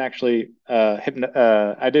that was actually I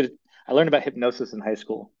learned about hypnosis in high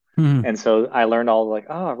school. Hmm. And so I learned all like,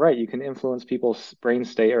 oh, right, you can influence people's brain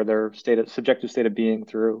state or their subjective state of being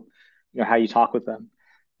through, how you talk with them.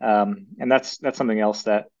 And that's something else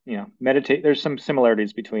that, meditate, there's some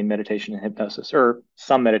similarities between meditation and hypnosis, or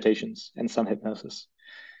some meditations and some hypnosis.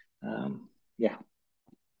 Yeah.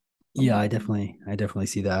 Yeah, I definitely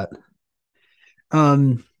see that.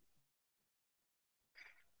 Um,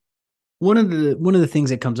 one of the things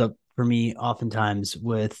that comes up for me oftentimes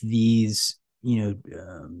with these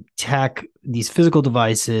tech, these physical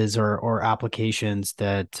devices or applications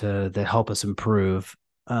that help us improve,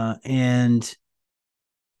 and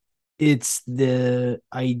it's the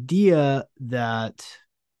idea that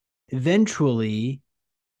eventually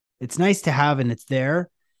it's nice to have and it's there,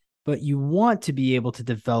 but you want to be able to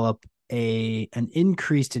develop an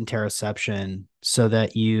increased interoception so that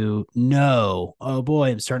oh boy,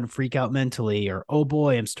 I'm starting to freak out mentally, or oh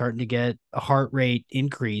boy, I'm starting to get a heart rate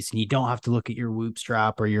increase, and you don't have to look at your Whoop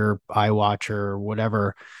strap or your iWatch or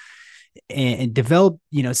whatever, and develop,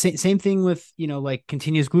 same thing with, like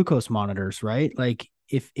continuous glucose monitors, right? Like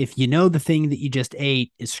if the thing that you just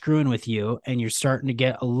ate is screwing with you and you're starting to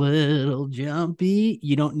get a little jumpy,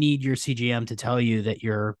 you don't need your CGM to tell you that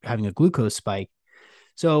you're having a glucose spike.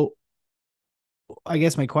 So I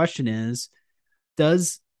guess my question is,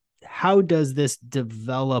 does how does this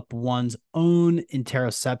develop one's own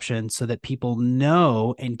interoception so that people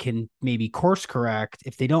know and can maybe course correct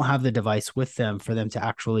if they don't have the device with them, for them to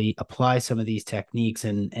actually apply some of these techniques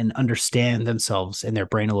and understand themselves and their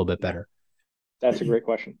brain a little bit Yeah, better? that's a great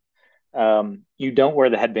question. You don't wear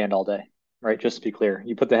the headband all day, right? Just to be clear,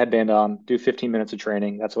 you put the headband on, do 15 minutes of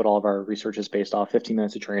training. That's what all of our research is based off. 15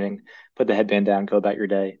 minutes of training, put the headband down, go about your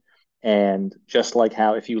day. And just like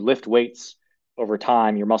how if you lift weights over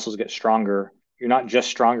time, your muscles get stronger. You're not just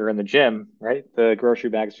stronger in the gym, right? The grocery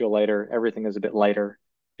bags feel lighter. Everything is a bit lighter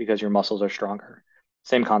because your muscles are stronger.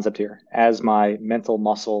 Same concept here. As my mental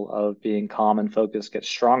muscle of being calm and focused gets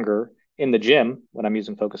stronger in the gym when I'm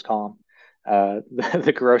using Focus Calm,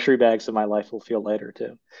 the grocery bags of my life will feel lighter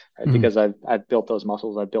too, right? Mm. Because I've built those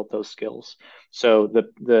muscles, I've built those skills. So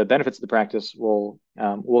the benefits of the practice will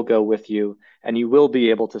go with you, and you will be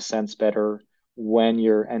able to sense better when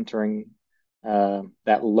you're entering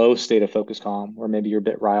that low state of focus calm, where maybe you're a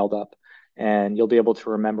bit riled up, and you'll be able to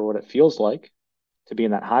remember what it feels like to be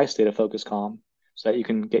in that high state of focus calm, so that you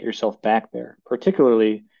can get yourself back there.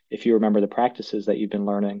 Particularly if you remember the practices that you've been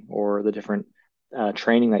learning or the different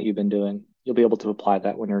training that you've been doing, you'll be able to apply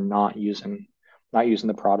that when you're not using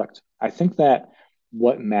the product. I think that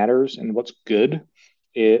what matters and what's good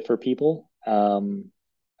for people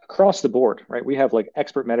across the board, right? We have like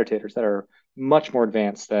expert meditators that are much more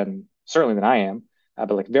advanced than certainly than I am,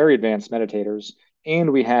 but like very advanced meditators.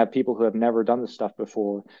 And we have people who have never done this stuff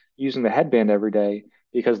before using the headband every day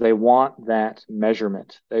because they want that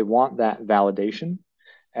measurement, they want that validation,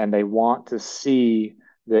 and they want to see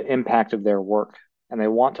the impact of their work, and they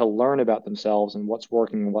want to learn about themselves and what's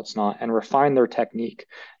working and what's not, and refine their technique.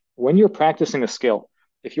 When you're practicing a skill,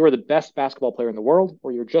 if you are the best basketball player in the world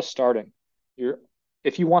or you're just starting, you're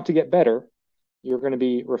if you want to get better, you're going to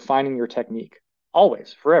be refining your technique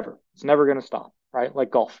always, forever. It's never going to stop, right? Like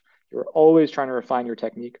golf, you're always trying to refine your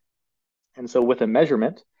technique. And so with a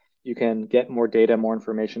measurement, you can get more data, more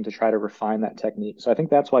information to try to refine that technique. So I think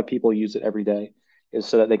that's why people use it every day, is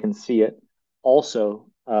so that they can see it. Also,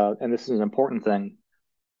 and this is an important thing,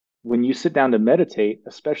 when you sit down to meditate,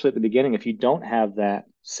 especially at the beginning, if you don't have that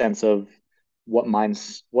sense of what mind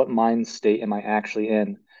state am I actually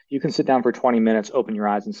in, you can sit down for 20 minutes, open your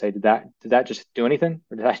eyes, and say, did that just do anything,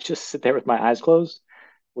 or did I just sit there with my eyes closed?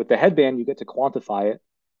 With the headband, you get to quantify it,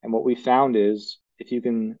 and what we found is if you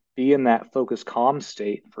can be in that focus calm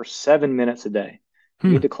state for 7 minutes a day, you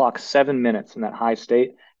need Hmm. to clock 7 minutes in that high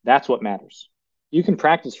state. That's what matters. You can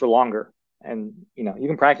practice for longer, and you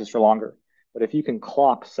can practice for longer, but if you can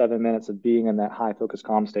clock 7 minutes of being in that high focus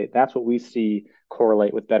calm state, that's what we see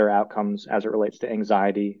correlate with better outcomes as it relates to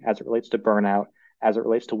anxiety, as it relates to burnout, as it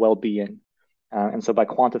relates to well-being. And so by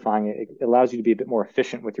quantifying it, it allows you to be a bit more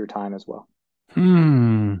efficient with your time as well.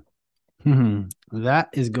 Hmm. Hmm. That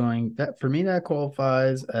is going that for me, that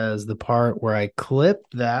qualifies as the part where I clip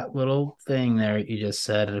that little thing there you just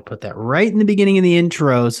said, and I put that right in the beginning of the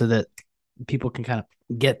intro so that people can kind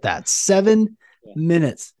of get that seven Yeah.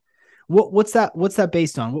 minutes. What's that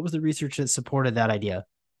based on? What was the research that supported that idea?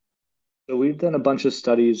 So we've done a bunch of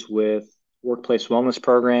studies with workplace wellness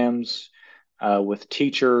programs, with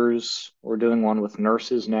teachers. We're doing one with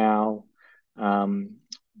nurses now. Um,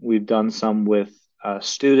 we've done some with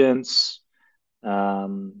students.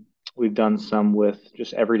 Um, we've done some with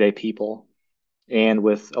just everyday people and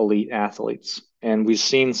with elite athletes. And we've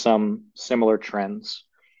seen some similar trends.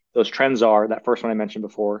 Those trends are that first one I mentioned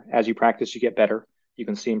before. As you practice, you get better. You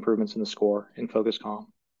can see improvements in the score in Focus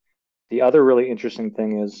Calm. The other really interesting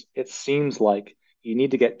thing is it seems like you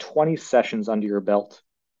need to get 20 sessions under your belt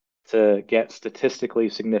to get statistically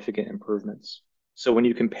significant improvements. So when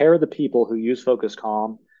you compare the people who use Focus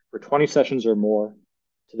Calm for 20 sessions or more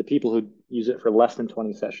to the people who use it for less than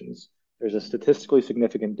 20 sessions, there's a statistically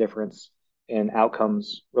significant difference in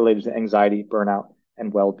outcomes related to anxiety, burnout,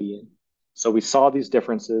 and well-being. So we saw these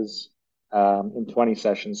differences in 20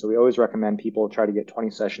 sessions. So we always recommend people try to get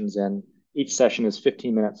 20 sessions in. Each session is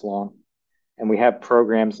 15 minutes long. And we have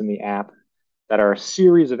programs in the app that are a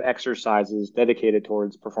series of exercises dedicated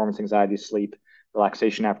towards performance anxiety, sleep,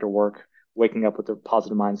 relaxation after work, waking up with a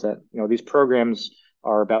positive mindset. These programs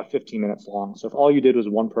are about 15 minutes long. So if all you did was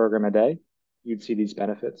one program a day, you'd see these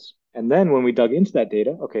benefits. And then when we dug into that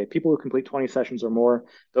data, okay, people who complete 20 sessions or more,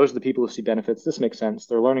 those are the people who see benefits. This makes sense.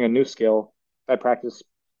 They're learning a new skill. If I practice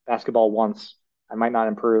basketball once, I might not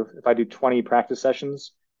improve. If I do 20 practice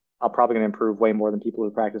sessions, I'm probably going to improve way more than people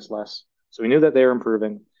who practice less. So we knew that they were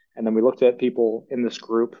improving. And then we looked at people in this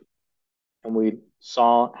group and we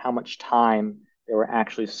saw how much time they were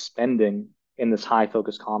actually spending in this high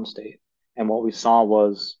focus calm state. And what we saw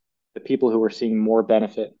was the people who were seeing more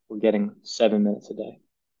benefit were getting 7 minutes a day.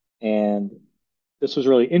 And this was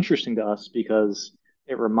really interesting to us because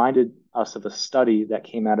it reminded us of a study that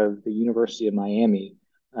came out of the University of Miami.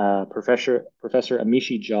 Professor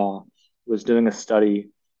Amishi Jha was doing a study,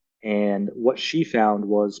 and what she found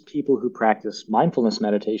was people who practice mindfulness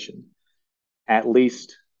meditation at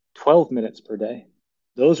least 12 minutes per day,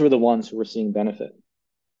 those were the ones who were seeing benefit.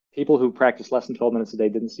 People who practice less than 12 minutes a day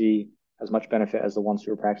didn't see as much benefit as the ones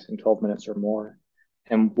who were practicing 12 minutes or more.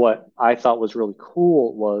 And what I thought was really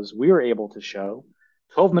cool was we were able to show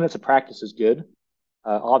 12 minutes of practice is good,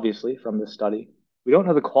 obviously, from this study. We don't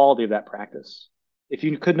know the quality of that practice. If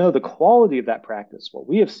you could know the quality of that practice, what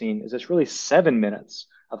we have seen is it's really 7 minutes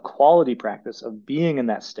of quality practice of being in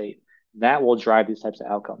that state that will drive these types of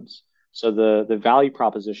outcomes. So the value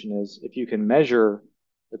proposition is if you can measure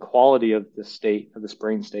the quality of the state of this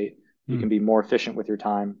brain state, you can be more efficient with your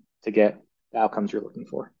time to get the outcomes you're looking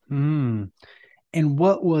for. And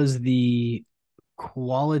what was the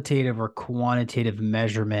qualitative or quantitative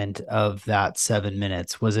measurement of that 7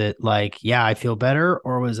 minutes? Was it like, yeah, I feel better?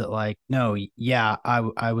 Or was it like, no, yeah,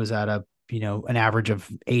 I was at an average of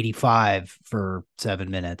 85 for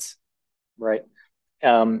 7 minutes? Right.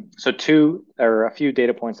 So two or a few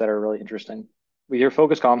data points that are really interesting. With your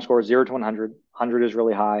focus calm score, 0 to 100, 100 is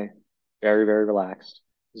really high, very, very relaxed.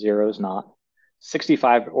 0 is not.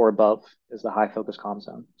 65 or above is the high focus calm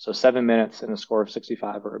zone. So 7 minutes and a score of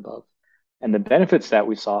 65 or above. And the benefits that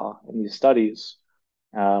we saw in these studies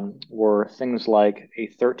were things like a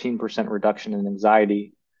 13% reduction in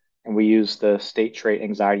anxiety. And we use the state trait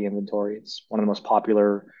anxiety inventory. It's one of the most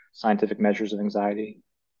popular scientific measures of anxiety.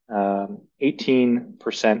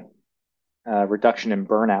 18% reduction in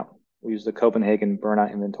burnout. We use the Copenhagen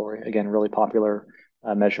burnout inventory. Again, really popular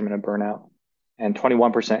measurement of burnout. And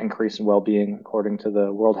 21% increase in well-being according to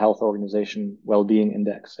the World Health Organization Well-Being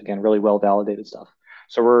Index. Again, really well-validated stuff.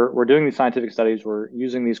 So we're doing these scientific studies. We're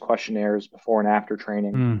using these questionnaires before and after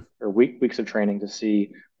training or weeks of training to see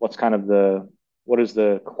what is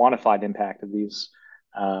the quantified impact of these,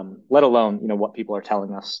 let alone what people are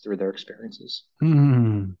telling us through their experiences.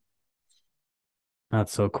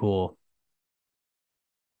 That's so cool.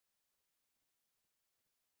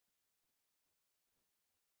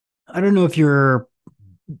 I don't know if you're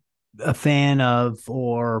a fan of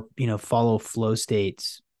or follow flow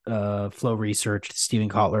states, flow research, Stephen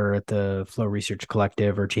Kotler at the Flow Research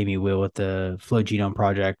Collective or Jamie Will at the Flow Genome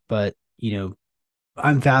Project, but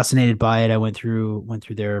I'm fascinated by it. I went through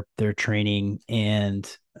their training,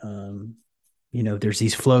 and there's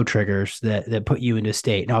these flow triggers that put you into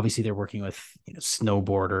state. And obviously they're working with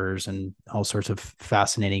snowboarders and all sorts of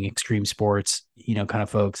fascinating extreme sports, kind of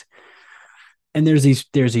folks. And there's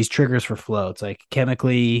these triggers for flow. It's like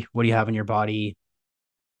chemically, what do you have in your body?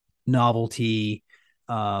 Novelty,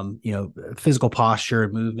 physical posture,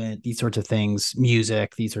 movement, these sorts of things,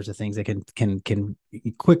 music, these sorts of things that can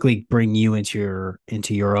quickly bring you into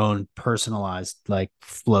your own personalized like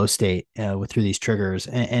flow state through these triggers.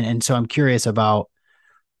 And so I'm curious about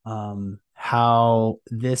how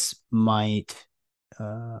this might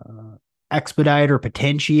expedite or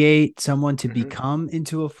potentiate someone to Hmm. become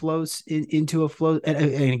into a flow?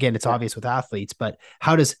 And again, it's Yeah, obvious with athletes, but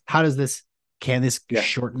how does this, can this yeah,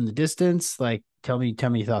 shorten the distance? Like, tell me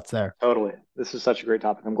your thoughts there. totally. This is such a great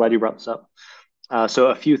topic. I'm glad you brought this up. So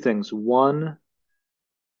a few things. One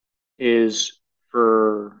is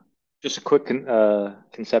for just a quick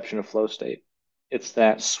conception of flow state. It's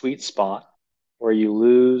that sweet spot where you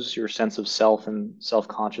lose your sense of self and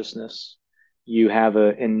self-consciousness. You have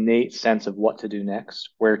an innate sense of what to do next,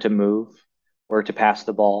 where to move, where to pass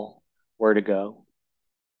the ball, where to go.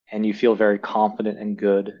 And you feel very confident and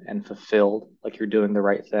good and fulfilled, like you're doing the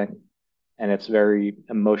right thing. And it's very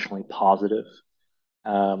emotionally positive.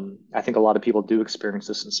 I think a lot of people do experience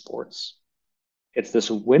this in sports. It's this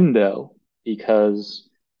window because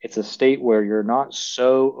it's a state where you're not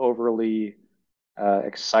so overly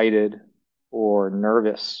excited or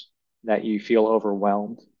nervous that you feel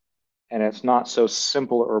overwhelmed. And it's not so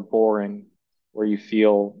simple or boring where you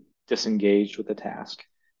feel disengaged with the task.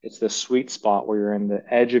 It's the sweet spot where you're in the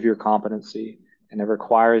edge of your competency and it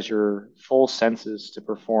requires your full senses to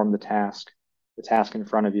perform the task in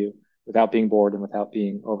front of you without being bored and without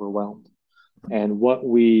being overwhelmed. And what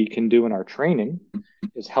we can do in our training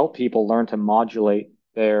is help people learn to modulate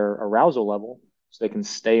their arousal level so they can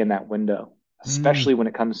stay in that window, Mm. especially when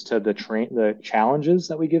it comes to the challenges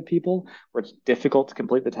that we give people where it's difficult to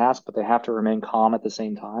complete the task, but they have to remain calm at the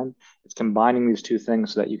same time. It's combining these two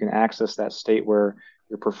things so that you can access that state where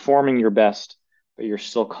you're performing your best, but you're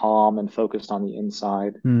still calm and focused on the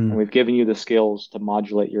inside. And Mm. we've given you the skills to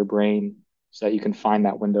modulate your brain so that you can find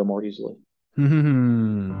that window more easily.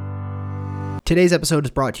 Today's episode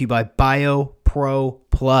is brought to you by BioPro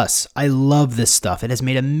Plus. I love this stuff. It has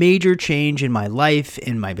made a major change in my life,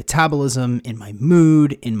 in my metabolism, in my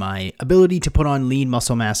mood, in my ability to put on lean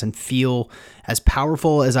muscle mass and feel as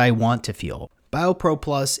powerful as I want to feel. BioPro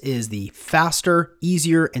Plus is the faster,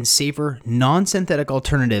 easier, and safer non-synthetic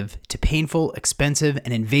alternative to painful, expensive,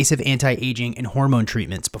 and invasive anti-aging and hormone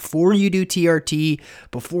treatments. Before you do TRT,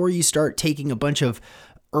 before you start taking a bunch of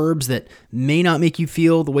herbs that may not make you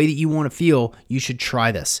feel the way that you want to feel, you should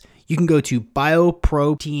try this. You can go to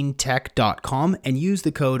bioproteintech.com and use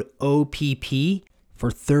the code OPP for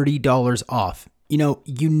 $30 off.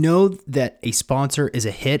 You know that a sponsor is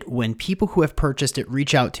a hit when people who have purchased it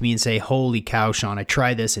reach out to me and say, "Holy cow, Sean, I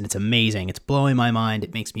tried this and it's amazing. It's blowing my mind.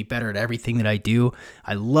 It makes me better at everything that I do."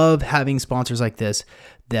 I love having sponsors like this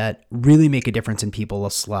that really make a difference in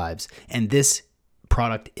people's lives. And this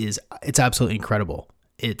product it's absolutely incredible.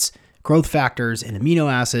 It's growth factors and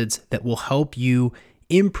amino acids that will help you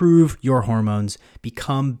improve your hormones,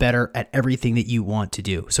 become better at everything that you want to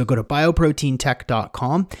do. So go to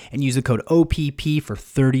bioproteintech.com and use the code OPP for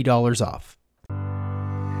 $30 off.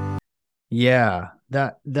 Yeah,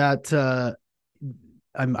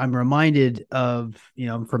 I'm reminded of,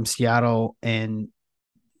 I'm from Seattle, and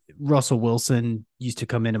Russell Wilson used to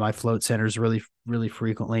come into my float centers really, really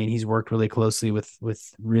frequently, and he's worked really closely with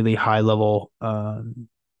really high level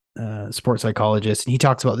sports psychologists, and he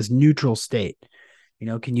talks about this neutral state.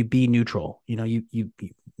 Can you be neutral? You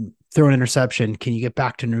throw an interception, can you get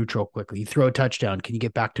back to neutral quickly? You throw a touchdown, can you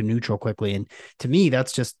get back to neutral quickly? And to me,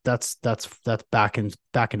 that's back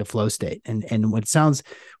into flow state. And what it sounds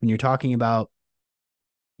when you're talking about,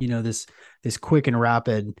 this quick and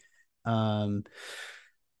rapid um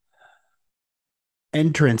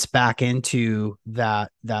entrance back into that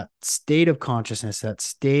state of consciousness, that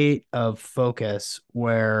state of focus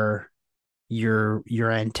where your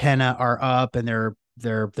antenna are up and they're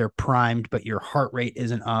primed, but your heart rate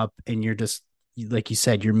isn't up, and you're just, like you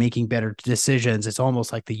said, you're making better decisions. It's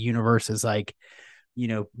almost like the universe is like,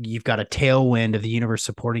 you've got a tailwind of the universe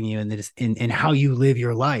supporting you in how you live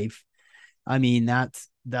your life. I mean, that's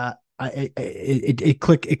that it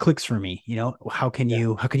clicks for me. How can Yeah.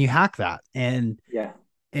 you hack that? Yeah.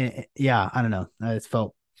 And yeah, I don't know. I just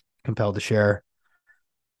felt compelled to share.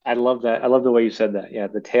 I love that. I love the way you said that. Yeah,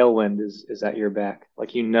 the tailwind is at your back.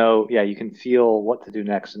 Like yeah, you can feel what to do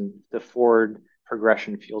next, and the forward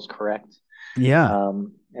progression feels correct. Yeah.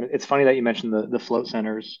 And it's funny that you mentioned the float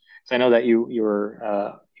centers. So I know that you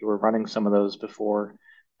were running some of those before,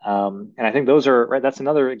 and I think those are right. That's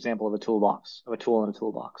another example of a toolbox, of a tool in a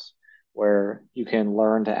toolbox, where you can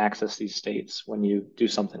learn to access these states when you do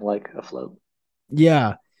something like a float.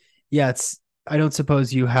 Yeah. Yeah. I don't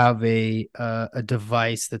suppose you have a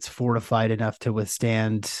device that's fortified enough to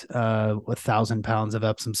withstand 1,000 pounds of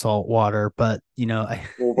Epsom salt water, but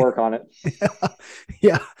We'll work on it.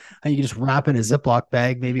 yeah, and you can just wrap in a Ziploc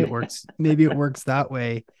bag. Maybe it works. Maybe it works that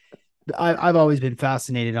way. I've always been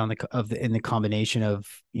fascinated in the combination of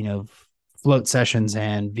float sessions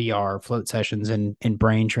and VR float sessions and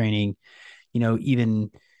brain training,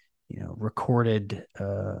 even recorded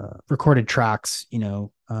tracks,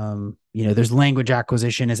 there's language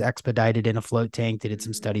acquisition is expedited in a float tank. They did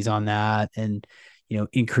some studies on that, and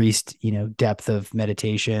increased depth of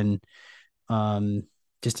meditation,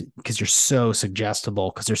 just because you're so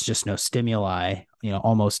suggestible, because there's just no stimuli,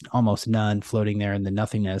 almost none floating there in the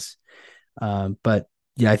nothingness. But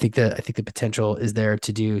yeah, I think the potential is there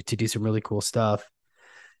to do some really cool stuff.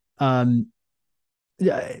 um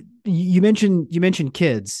yeah, you mentioned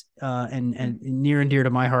kids, and near and dear to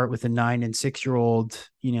my heart with a 9 and 6 year old.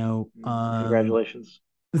 Congratulations.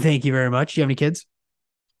 Thank you very much. Do you have any kids?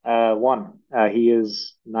 One. He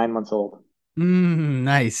is 9 months old.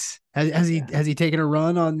 Nice. Has he taken a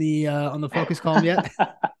run on the focus column yet?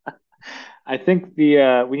 I think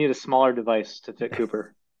the we need a smaller device to fit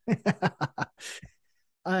Cooper.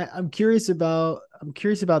 I'm curious about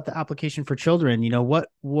the application for children.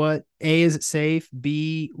 What A, is it safe?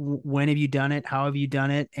 B, when have you done it? How have you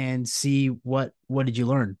done it? And C, what did you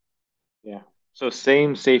learn? Yeah. So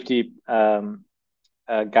same safety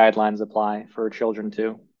guidelines apply for children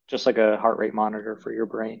too, just like a heart rate monitor for your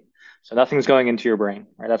brain. So nothing's going into your brain,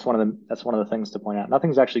 right? That's one of the things to point out.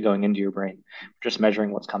 Nothing's actually going into your brain. We're just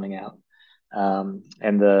measuring what's coming out. And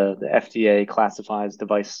the FDA classifies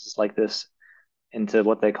devices like this into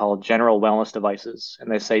what they call general wellness devices.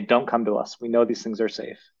 And they say, don't come to us. We know these things are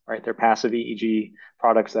safe, right? They're passive EEG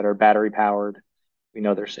products that are battery powered. We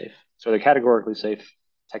know they're safe. So they're categorically safe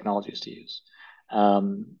technologies to use.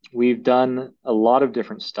 We've done a lot of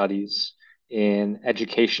different studies in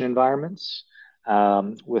education environments,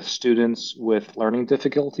 with students with learning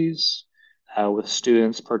difficulties, with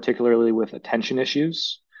students particularly with attention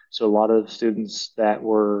issues. So a lot of students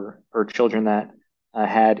or children that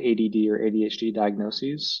had ADD or ADHD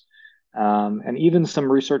diagnoses, and even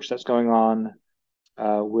some research that's going on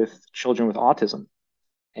with children with autism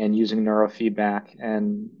and using neurofeedback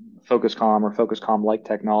and Focus Calm like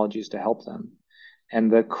technologies to help them. And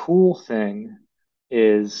the cool thing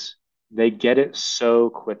is they get it so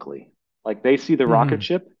quickly. Like they see the rocket Hmm.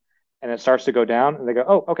 ship and it starts to go down and they go,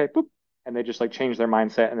 oh, okay, boop. And they just like change their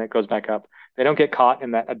mindset and it goes back up. They don't get caught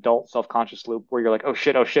in that adult self-conscious loop where you're like, oh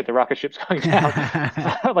shit, the rocket ship's going down.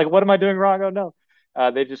 Like, what am I doing wrong? Oh no.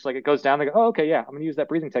 They just like, it goes down. They go, oh, okay, yeah, I'm going to use that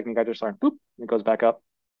breathing technique I just learned. Boop. And it goes back up.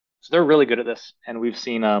 So they're really good at this. And we've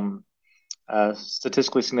seen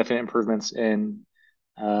statistically significant improvements in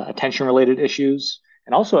attention related issues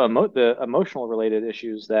and also the emotional related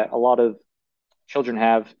issues that a lot of children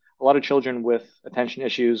have. A lot of children with attention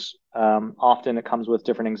issues, often it comes with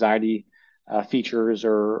different anxiety features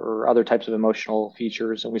or other types of emotional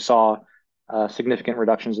features. And we saw significant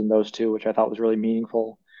reductions in those too, which I thought was really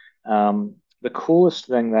meaningful. The coolest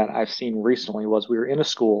thing that I've seen recently was we were in a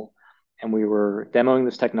school and we were demoing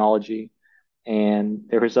this technology, and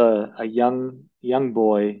there was a young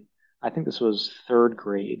boy. I think this was third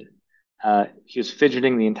grade. He was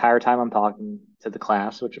fidgeting the entire time I'm talking to the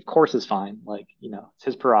class, which of course is fine. Like, it's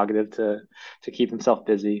his prerogative to keep himself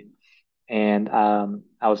busy. And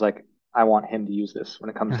I was like, I want him to use this when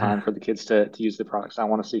it comes time for the kids to use the products. I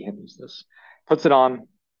want to see him use this. Puts it on,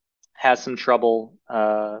 has some trouble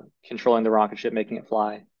controlling the rocket ship, making it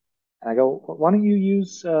fly. And I go, why don't you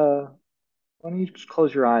just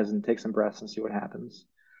close your eyes and take some breaths and see what happens?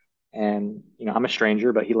 And, I'm a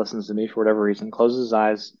stranger, but he listens to me for whatever reason, closes his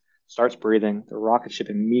eyes, starts breathing. The rocket ship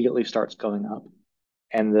immediately starts going up.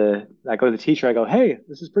 And I go to the teacher, I go, hey,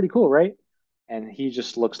 this is pretty cool, right? And he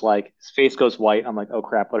just looks like his face goes white. I'm like, oh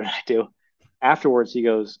crap, what did I do? Afterwards, he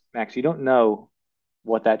goes, Max, you don't know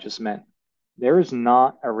what that just meant. There is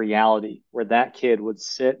not a reality where that kid would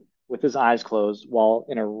sit with his eyes closed while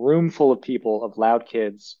in a room full of people, of loud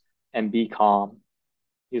kids, and be calm.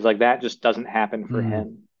 He's like, that just doesn't happen for Hmm.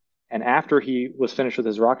 him. And after he was finished with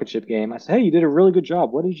his rocket ship game, I said, hey, you did a really good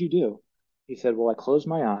job. What did you do? He said, well, I closed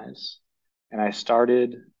my eyes and I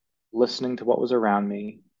started listening to what was around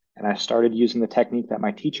me. And I started using the technique that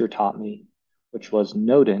my teacher taught me, which was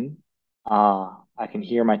noting, I can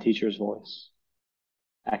hear my teacher's voice.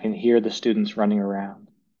 I can hear the students running around.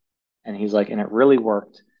 And he's like, and it really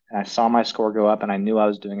worked. And I saw my score go up and I knew I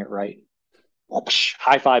was doing it right. Whoosh,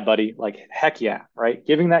 high five, buddy. Like, heck yeah, right?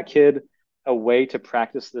 Giving that kid a way to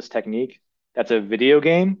practice this technique that's a video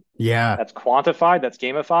game, Yeah. that's quantified, that's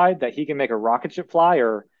gamified, that he can make a rocket ship fly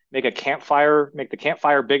or make the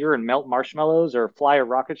campfire bigger and melt marshmallows or fly a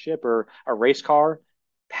rocket ship or a race car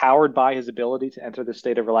powered by his ability to enter the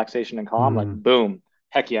state of relaxation and calm. Like, Hmm. boom,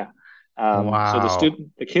 heck yeah. So Wow.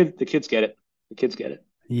 the kids get it. The kids get it.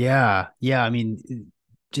 Yeah. Yeah. I mean,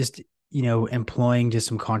 just employing just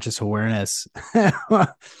some conscious awareness,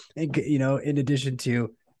 in addition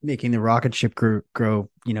to making the rocket ship grow,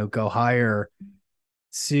 go higher.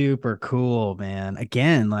 Super cool, man.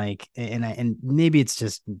 Again, like, and maybe it's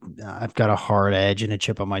just I've got a hard edge and a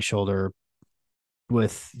chip on my shoulder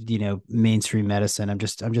with mainstream medicine. I'm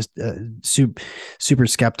just super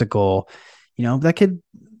skeptical. That kid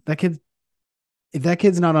if that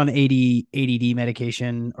kid's not on ADD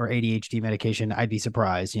medication or ADHD medication, I'd be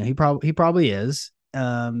surprised. He probably is.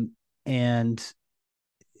 And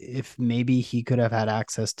if maybe he could have had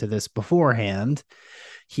access to this beforehand,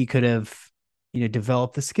 he could have,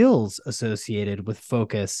 developed the skills associated with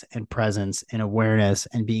focus and presence and awareness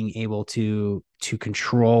and being able to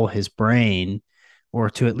control his brain, or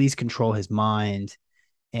to at least control his mind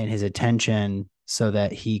and his attention, so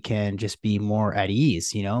that he can just be more at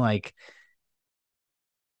ease, like,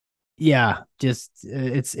 yeah, just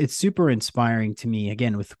it's super inspiring to me,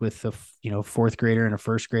 again, with a fourth grader and a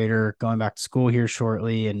first grader going back to school here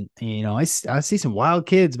shortly. And I see some wild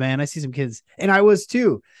kids, man. I see some kids, and I was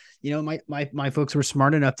too. My folks were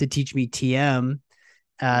smart enough to teach me TM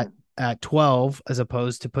at 12, as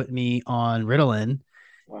opposed to putting me on Ritalin.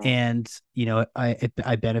 Wow. And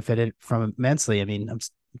I benefited from it immensely. I mean, I'm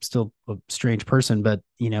still a strange person, but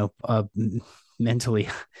mentally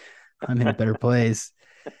I'm in a better place.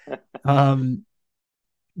 Um,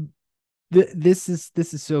 this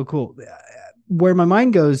is so cool. Where my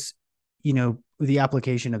mind goes, the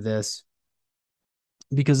application of this,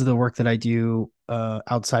 because of the work that I do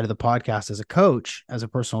outside of the podcast as a coach, as a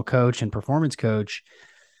personal coach and performance coach,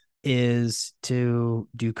 is to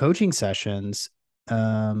do coaching sessions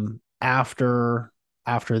after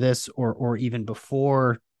this, or even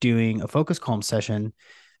before doing a focus calm session,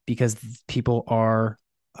 because people are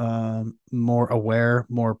more aware,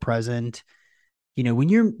 more present.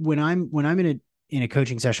 When I'm in a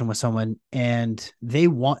coaching session with someone, and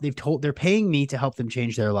they're paying me to help them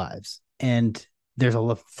change their lives, and there's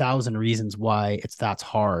a thousand reasons why that's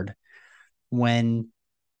hard. When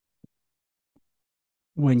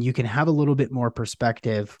when you can have a little bit more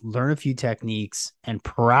perspective, learn a few techniques, and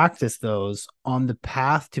practice those on the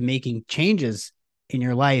path to making changes in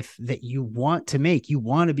your life that you want to make. You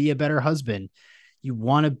want to be a better husband. You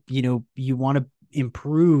want to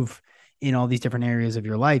improve in all these different areas of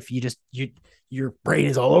your life. Your brain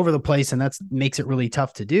is all over the place, and that makes it really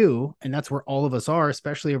tough to do. And that's where all of us are,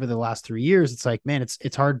 especially over the last 3 years. It's like, man,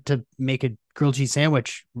 it's hard to make a grilled cheese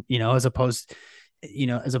sandwich, as opposed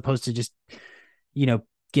to just you know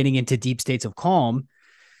getting into deep states of calm.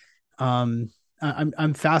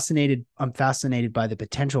 I'm fascinated. I'm fascinated by the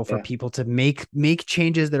potential for Yeah. people to make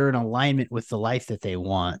changes that are in alignment with the life that they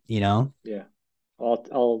want. Yeah. I'll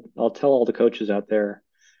tell all the coaches out there,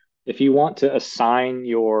 if you want to assign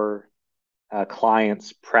your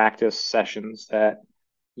clients practice sessions that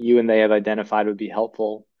you and they have identified would be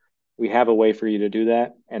helpful, we have a way for you to do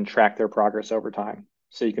that and track their progress over time.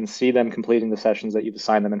 So you can see them completing the sessions that you've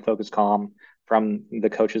assigned them in Focus Calm from the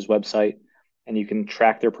coach's website, and you can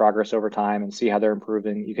track their progress over time and see how they're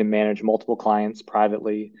improving. You can manage multiple clients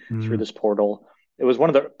privately through Mm. this portal. It was one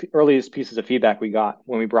of the earliest pieces of feedback we got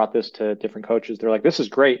when we brought this to different coaches. They're like, this is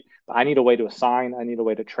great, but I need a way to assign, I need a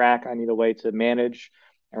way to track, I need a way to manage.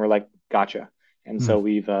 And we're like, gotcha. And Mm. so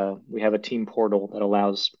we have a team portal that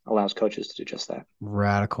allows coaches to do just that.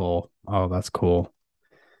 Radical. Oh, that's cool.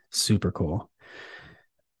 Super cool.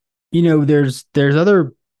 There's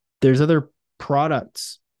other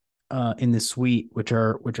products in the suite, which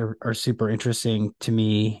are super interesting to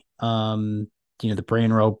me. The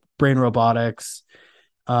brain robotics,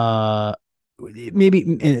 maybe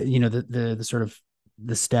the sort of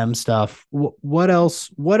the STEM stuff. What else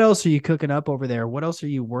are you cooking up over there? What else are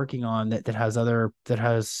you working on that has other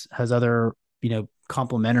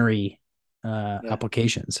complementary Yeah.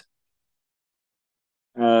 applications?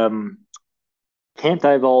 Um, can't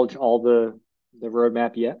divulge all the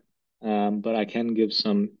roadmap yet, but I can give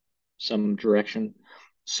some direction.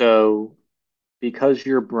 So because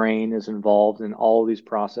your brain is involved in all of these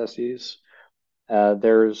processes,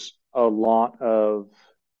 there's a lot of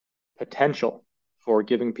potential for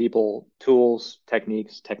giving people tools,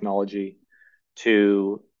 techniques, technology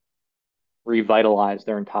to revitalize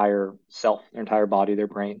their entire self, their entire body, their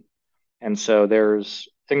brain. And so there's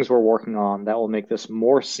things we're working on that will make this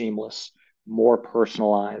more seamless, more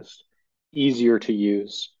personalized, easier to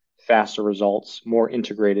use, faster results, more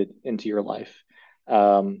integrated into your life.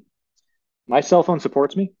 Um, my cell phone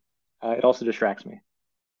supports me. It also distracts me.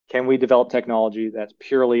 Can we develop technology that's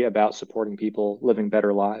purely about supporting people living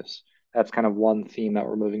better lives? That's kind of one theme that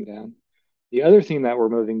we're moving down. The other theme that we're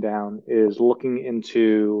moving down is looking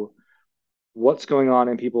into what's going on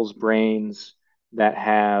in people's brains that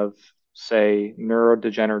have, say,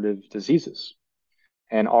 neurodegenerative diseases?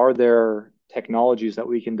 And are there technologies that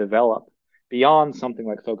we can develop beyond something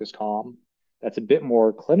like Focus Calm that's a bit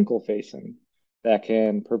more clinical facing that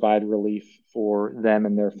can provide relief for them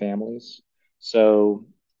and their families? So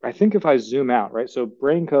I think if I zoom out, right? So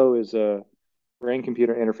BrainCo is a brain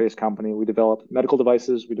computer interface company. We develop medical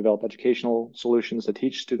devices, we develop educational solutions to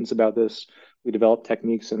teach students about this. We develop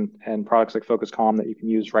techniques and products like Focus Calm that you can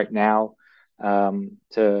use right now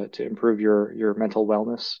to improve your mental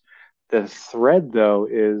wellness. The thread, though,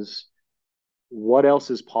 is what else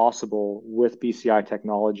is possible with BCI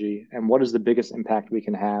technology, and what is the biggest impact we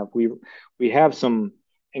can have? We have some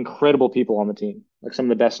incredible people on the team, like some of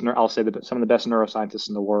the best. I'll say that some of the best neuroscientists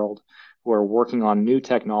in the world who are working on new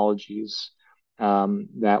technologies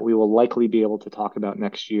that we will likely be able to talk about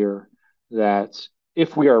next year. That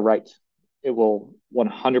if we are right, it will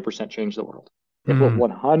 100% change the world. It will Hmm.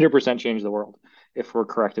 100% change the world if we're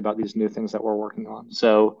correct about these new things that we're working on.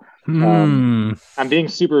 So um, Hmm. I'm being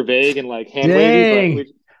super vague and like hand wavy, but Dang. we're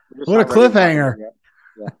just What a not ready to talk about cliffhanger. it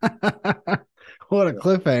yet. Yeah, What a yeah,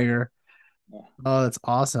 cliffhanger. yeah. Oh, that's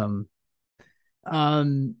awesome.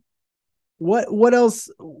 Um, what else,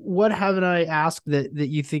 what haven't I asked that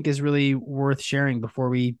you think is really worth sharing before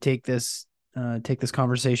we take this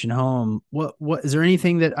conversation home? What is there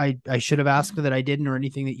anything that I should have asked that I didn't, or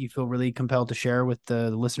anything that you feel really compelled to share with the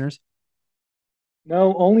listeners?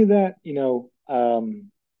 No, only that,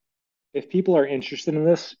 if people are interested in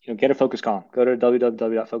this, get a FocusCom. Go to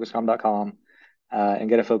www.focuscom.com and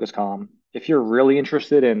get a FocusCom. If you're really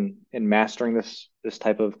interested in mastering this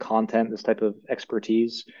type of content, this type of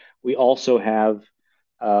expertise, we also have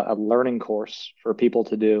a learning course for people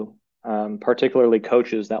to do, particularly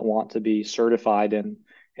coaches that want to be certified in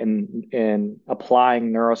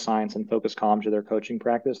applying neuroscience and FocusCom to their coaching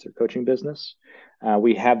practice, their coaching business.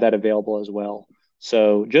 We have that available as well.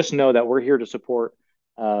 So just know that we're here to support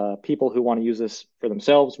people who want to use this for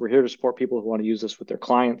themselves. We're here to support people who want to use this with their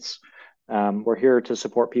clients. We're here to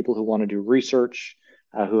support people who want to do research,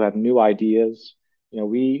 who have new ideas.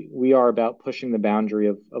 We are about pushing the boundary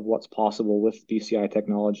of what's possible with BCI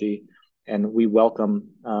technology, and we welcome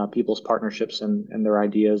people's partnerships and their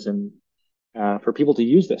ideas, and for people to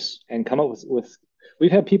use this and come up with.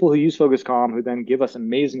 We've had people who use FocusCom who then give us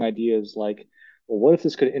amazing ideas like, well, what if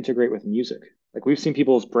this could integrate with music? Like we've seen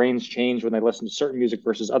people's brains change when they listen to certain music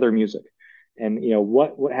versus other music, and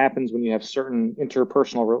what happens when you have certain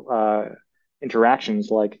interpersonal interactions,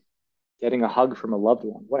 like getting a hug from a loved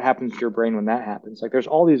one. What happens to your brain when that happens? Like there's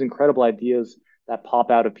all these incredible ideas that pop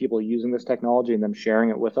out of people using this technology and them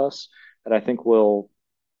sharing it with us that I think will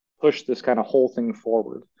push this kind of whole thing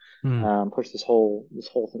forward, Hmm. push this whole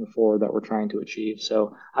thing forward that we're trying to achieve.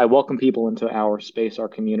 So I welcome people into our space, our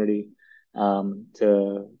community,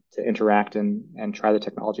 to interact and try the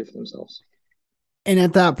technology for themselves. And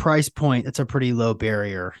at that price point, it's a pretty low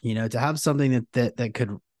barrier, to have something that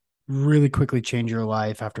could really quickly change your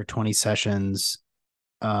life after 20 sessions.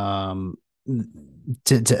 Um,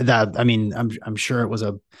 to that, I mean, I'm sure it was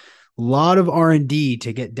a lot of R&D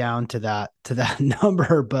to get down to that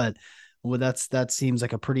number, but well, that seems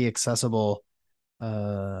like a pretty accessible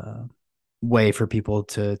uh way for people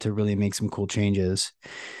to really make some cool changes.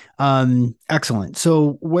 Excellent.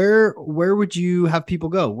 So where would you have people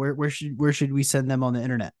go? Where should we send them on the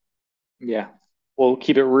internet? Yeah. We'll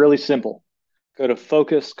keep it really simple. Go to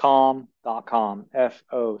focuscalm.com,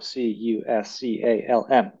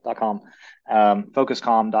 FOCUSCALM.com,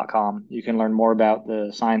 focuscalm.com. You can learn more about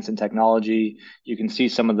the science and technology. You can see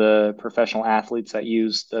some of the professional athletes that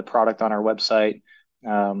use the product on our website.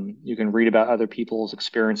 You can read about other people's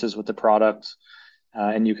experiences with the product,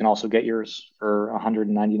 and you can also get yours for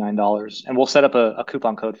 $199. And we'll set up a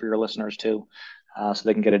coupon code for your listeners too, so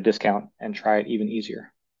they can get a discount and try it even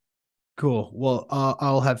easier. Cool. Well,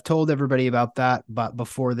 I'll have told everybody about that, but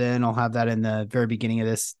before then, I'll have that in the very beginning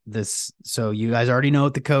of this. So you guys already know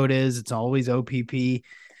what the code is. It's always OPP.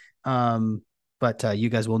 Um, but you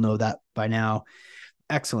guys will know that by now.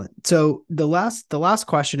 Excellent. So the last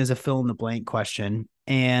question is a fill in the blank question,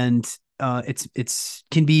 and it's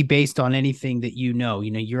can be based on anything that you know.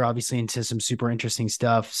 You're obviously into some super interesting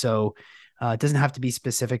stuff, so it doesn't have to be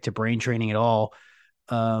specific to brain training at all,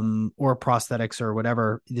 or prosthetics or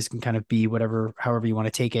whatever. This can kind of be whatever, however you want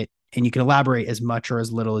to take it, and you can elaborate as much or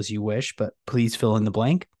as little as you wish. But please fill in the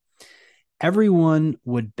blank. Everyone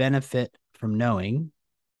would benefit from knowing.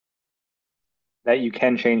 That you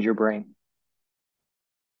can change your brain.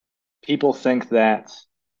 People think that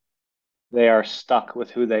they are stuck with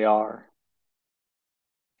who they are.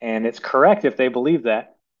 And it's correct if they believe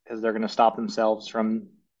that, because they're going to stop themselves from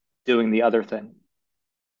doing the other thing,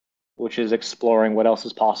 which is exploring what else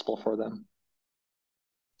is possible for them.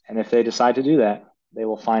 And if they decide to do that, they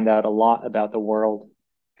will find out a lot about the world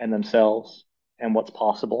and themselves and what's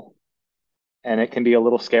possible. And it can be a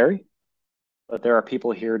little scary, but there are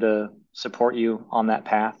people here to support you on that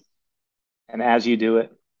path. And as you do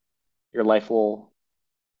it, your life will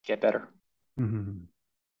get better. Mhm.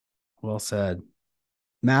 Well said.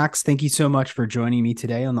 Max, thank you so much for joining me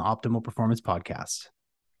today on the Optimal Performance Podcast.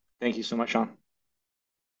 Thank you so much, Sean.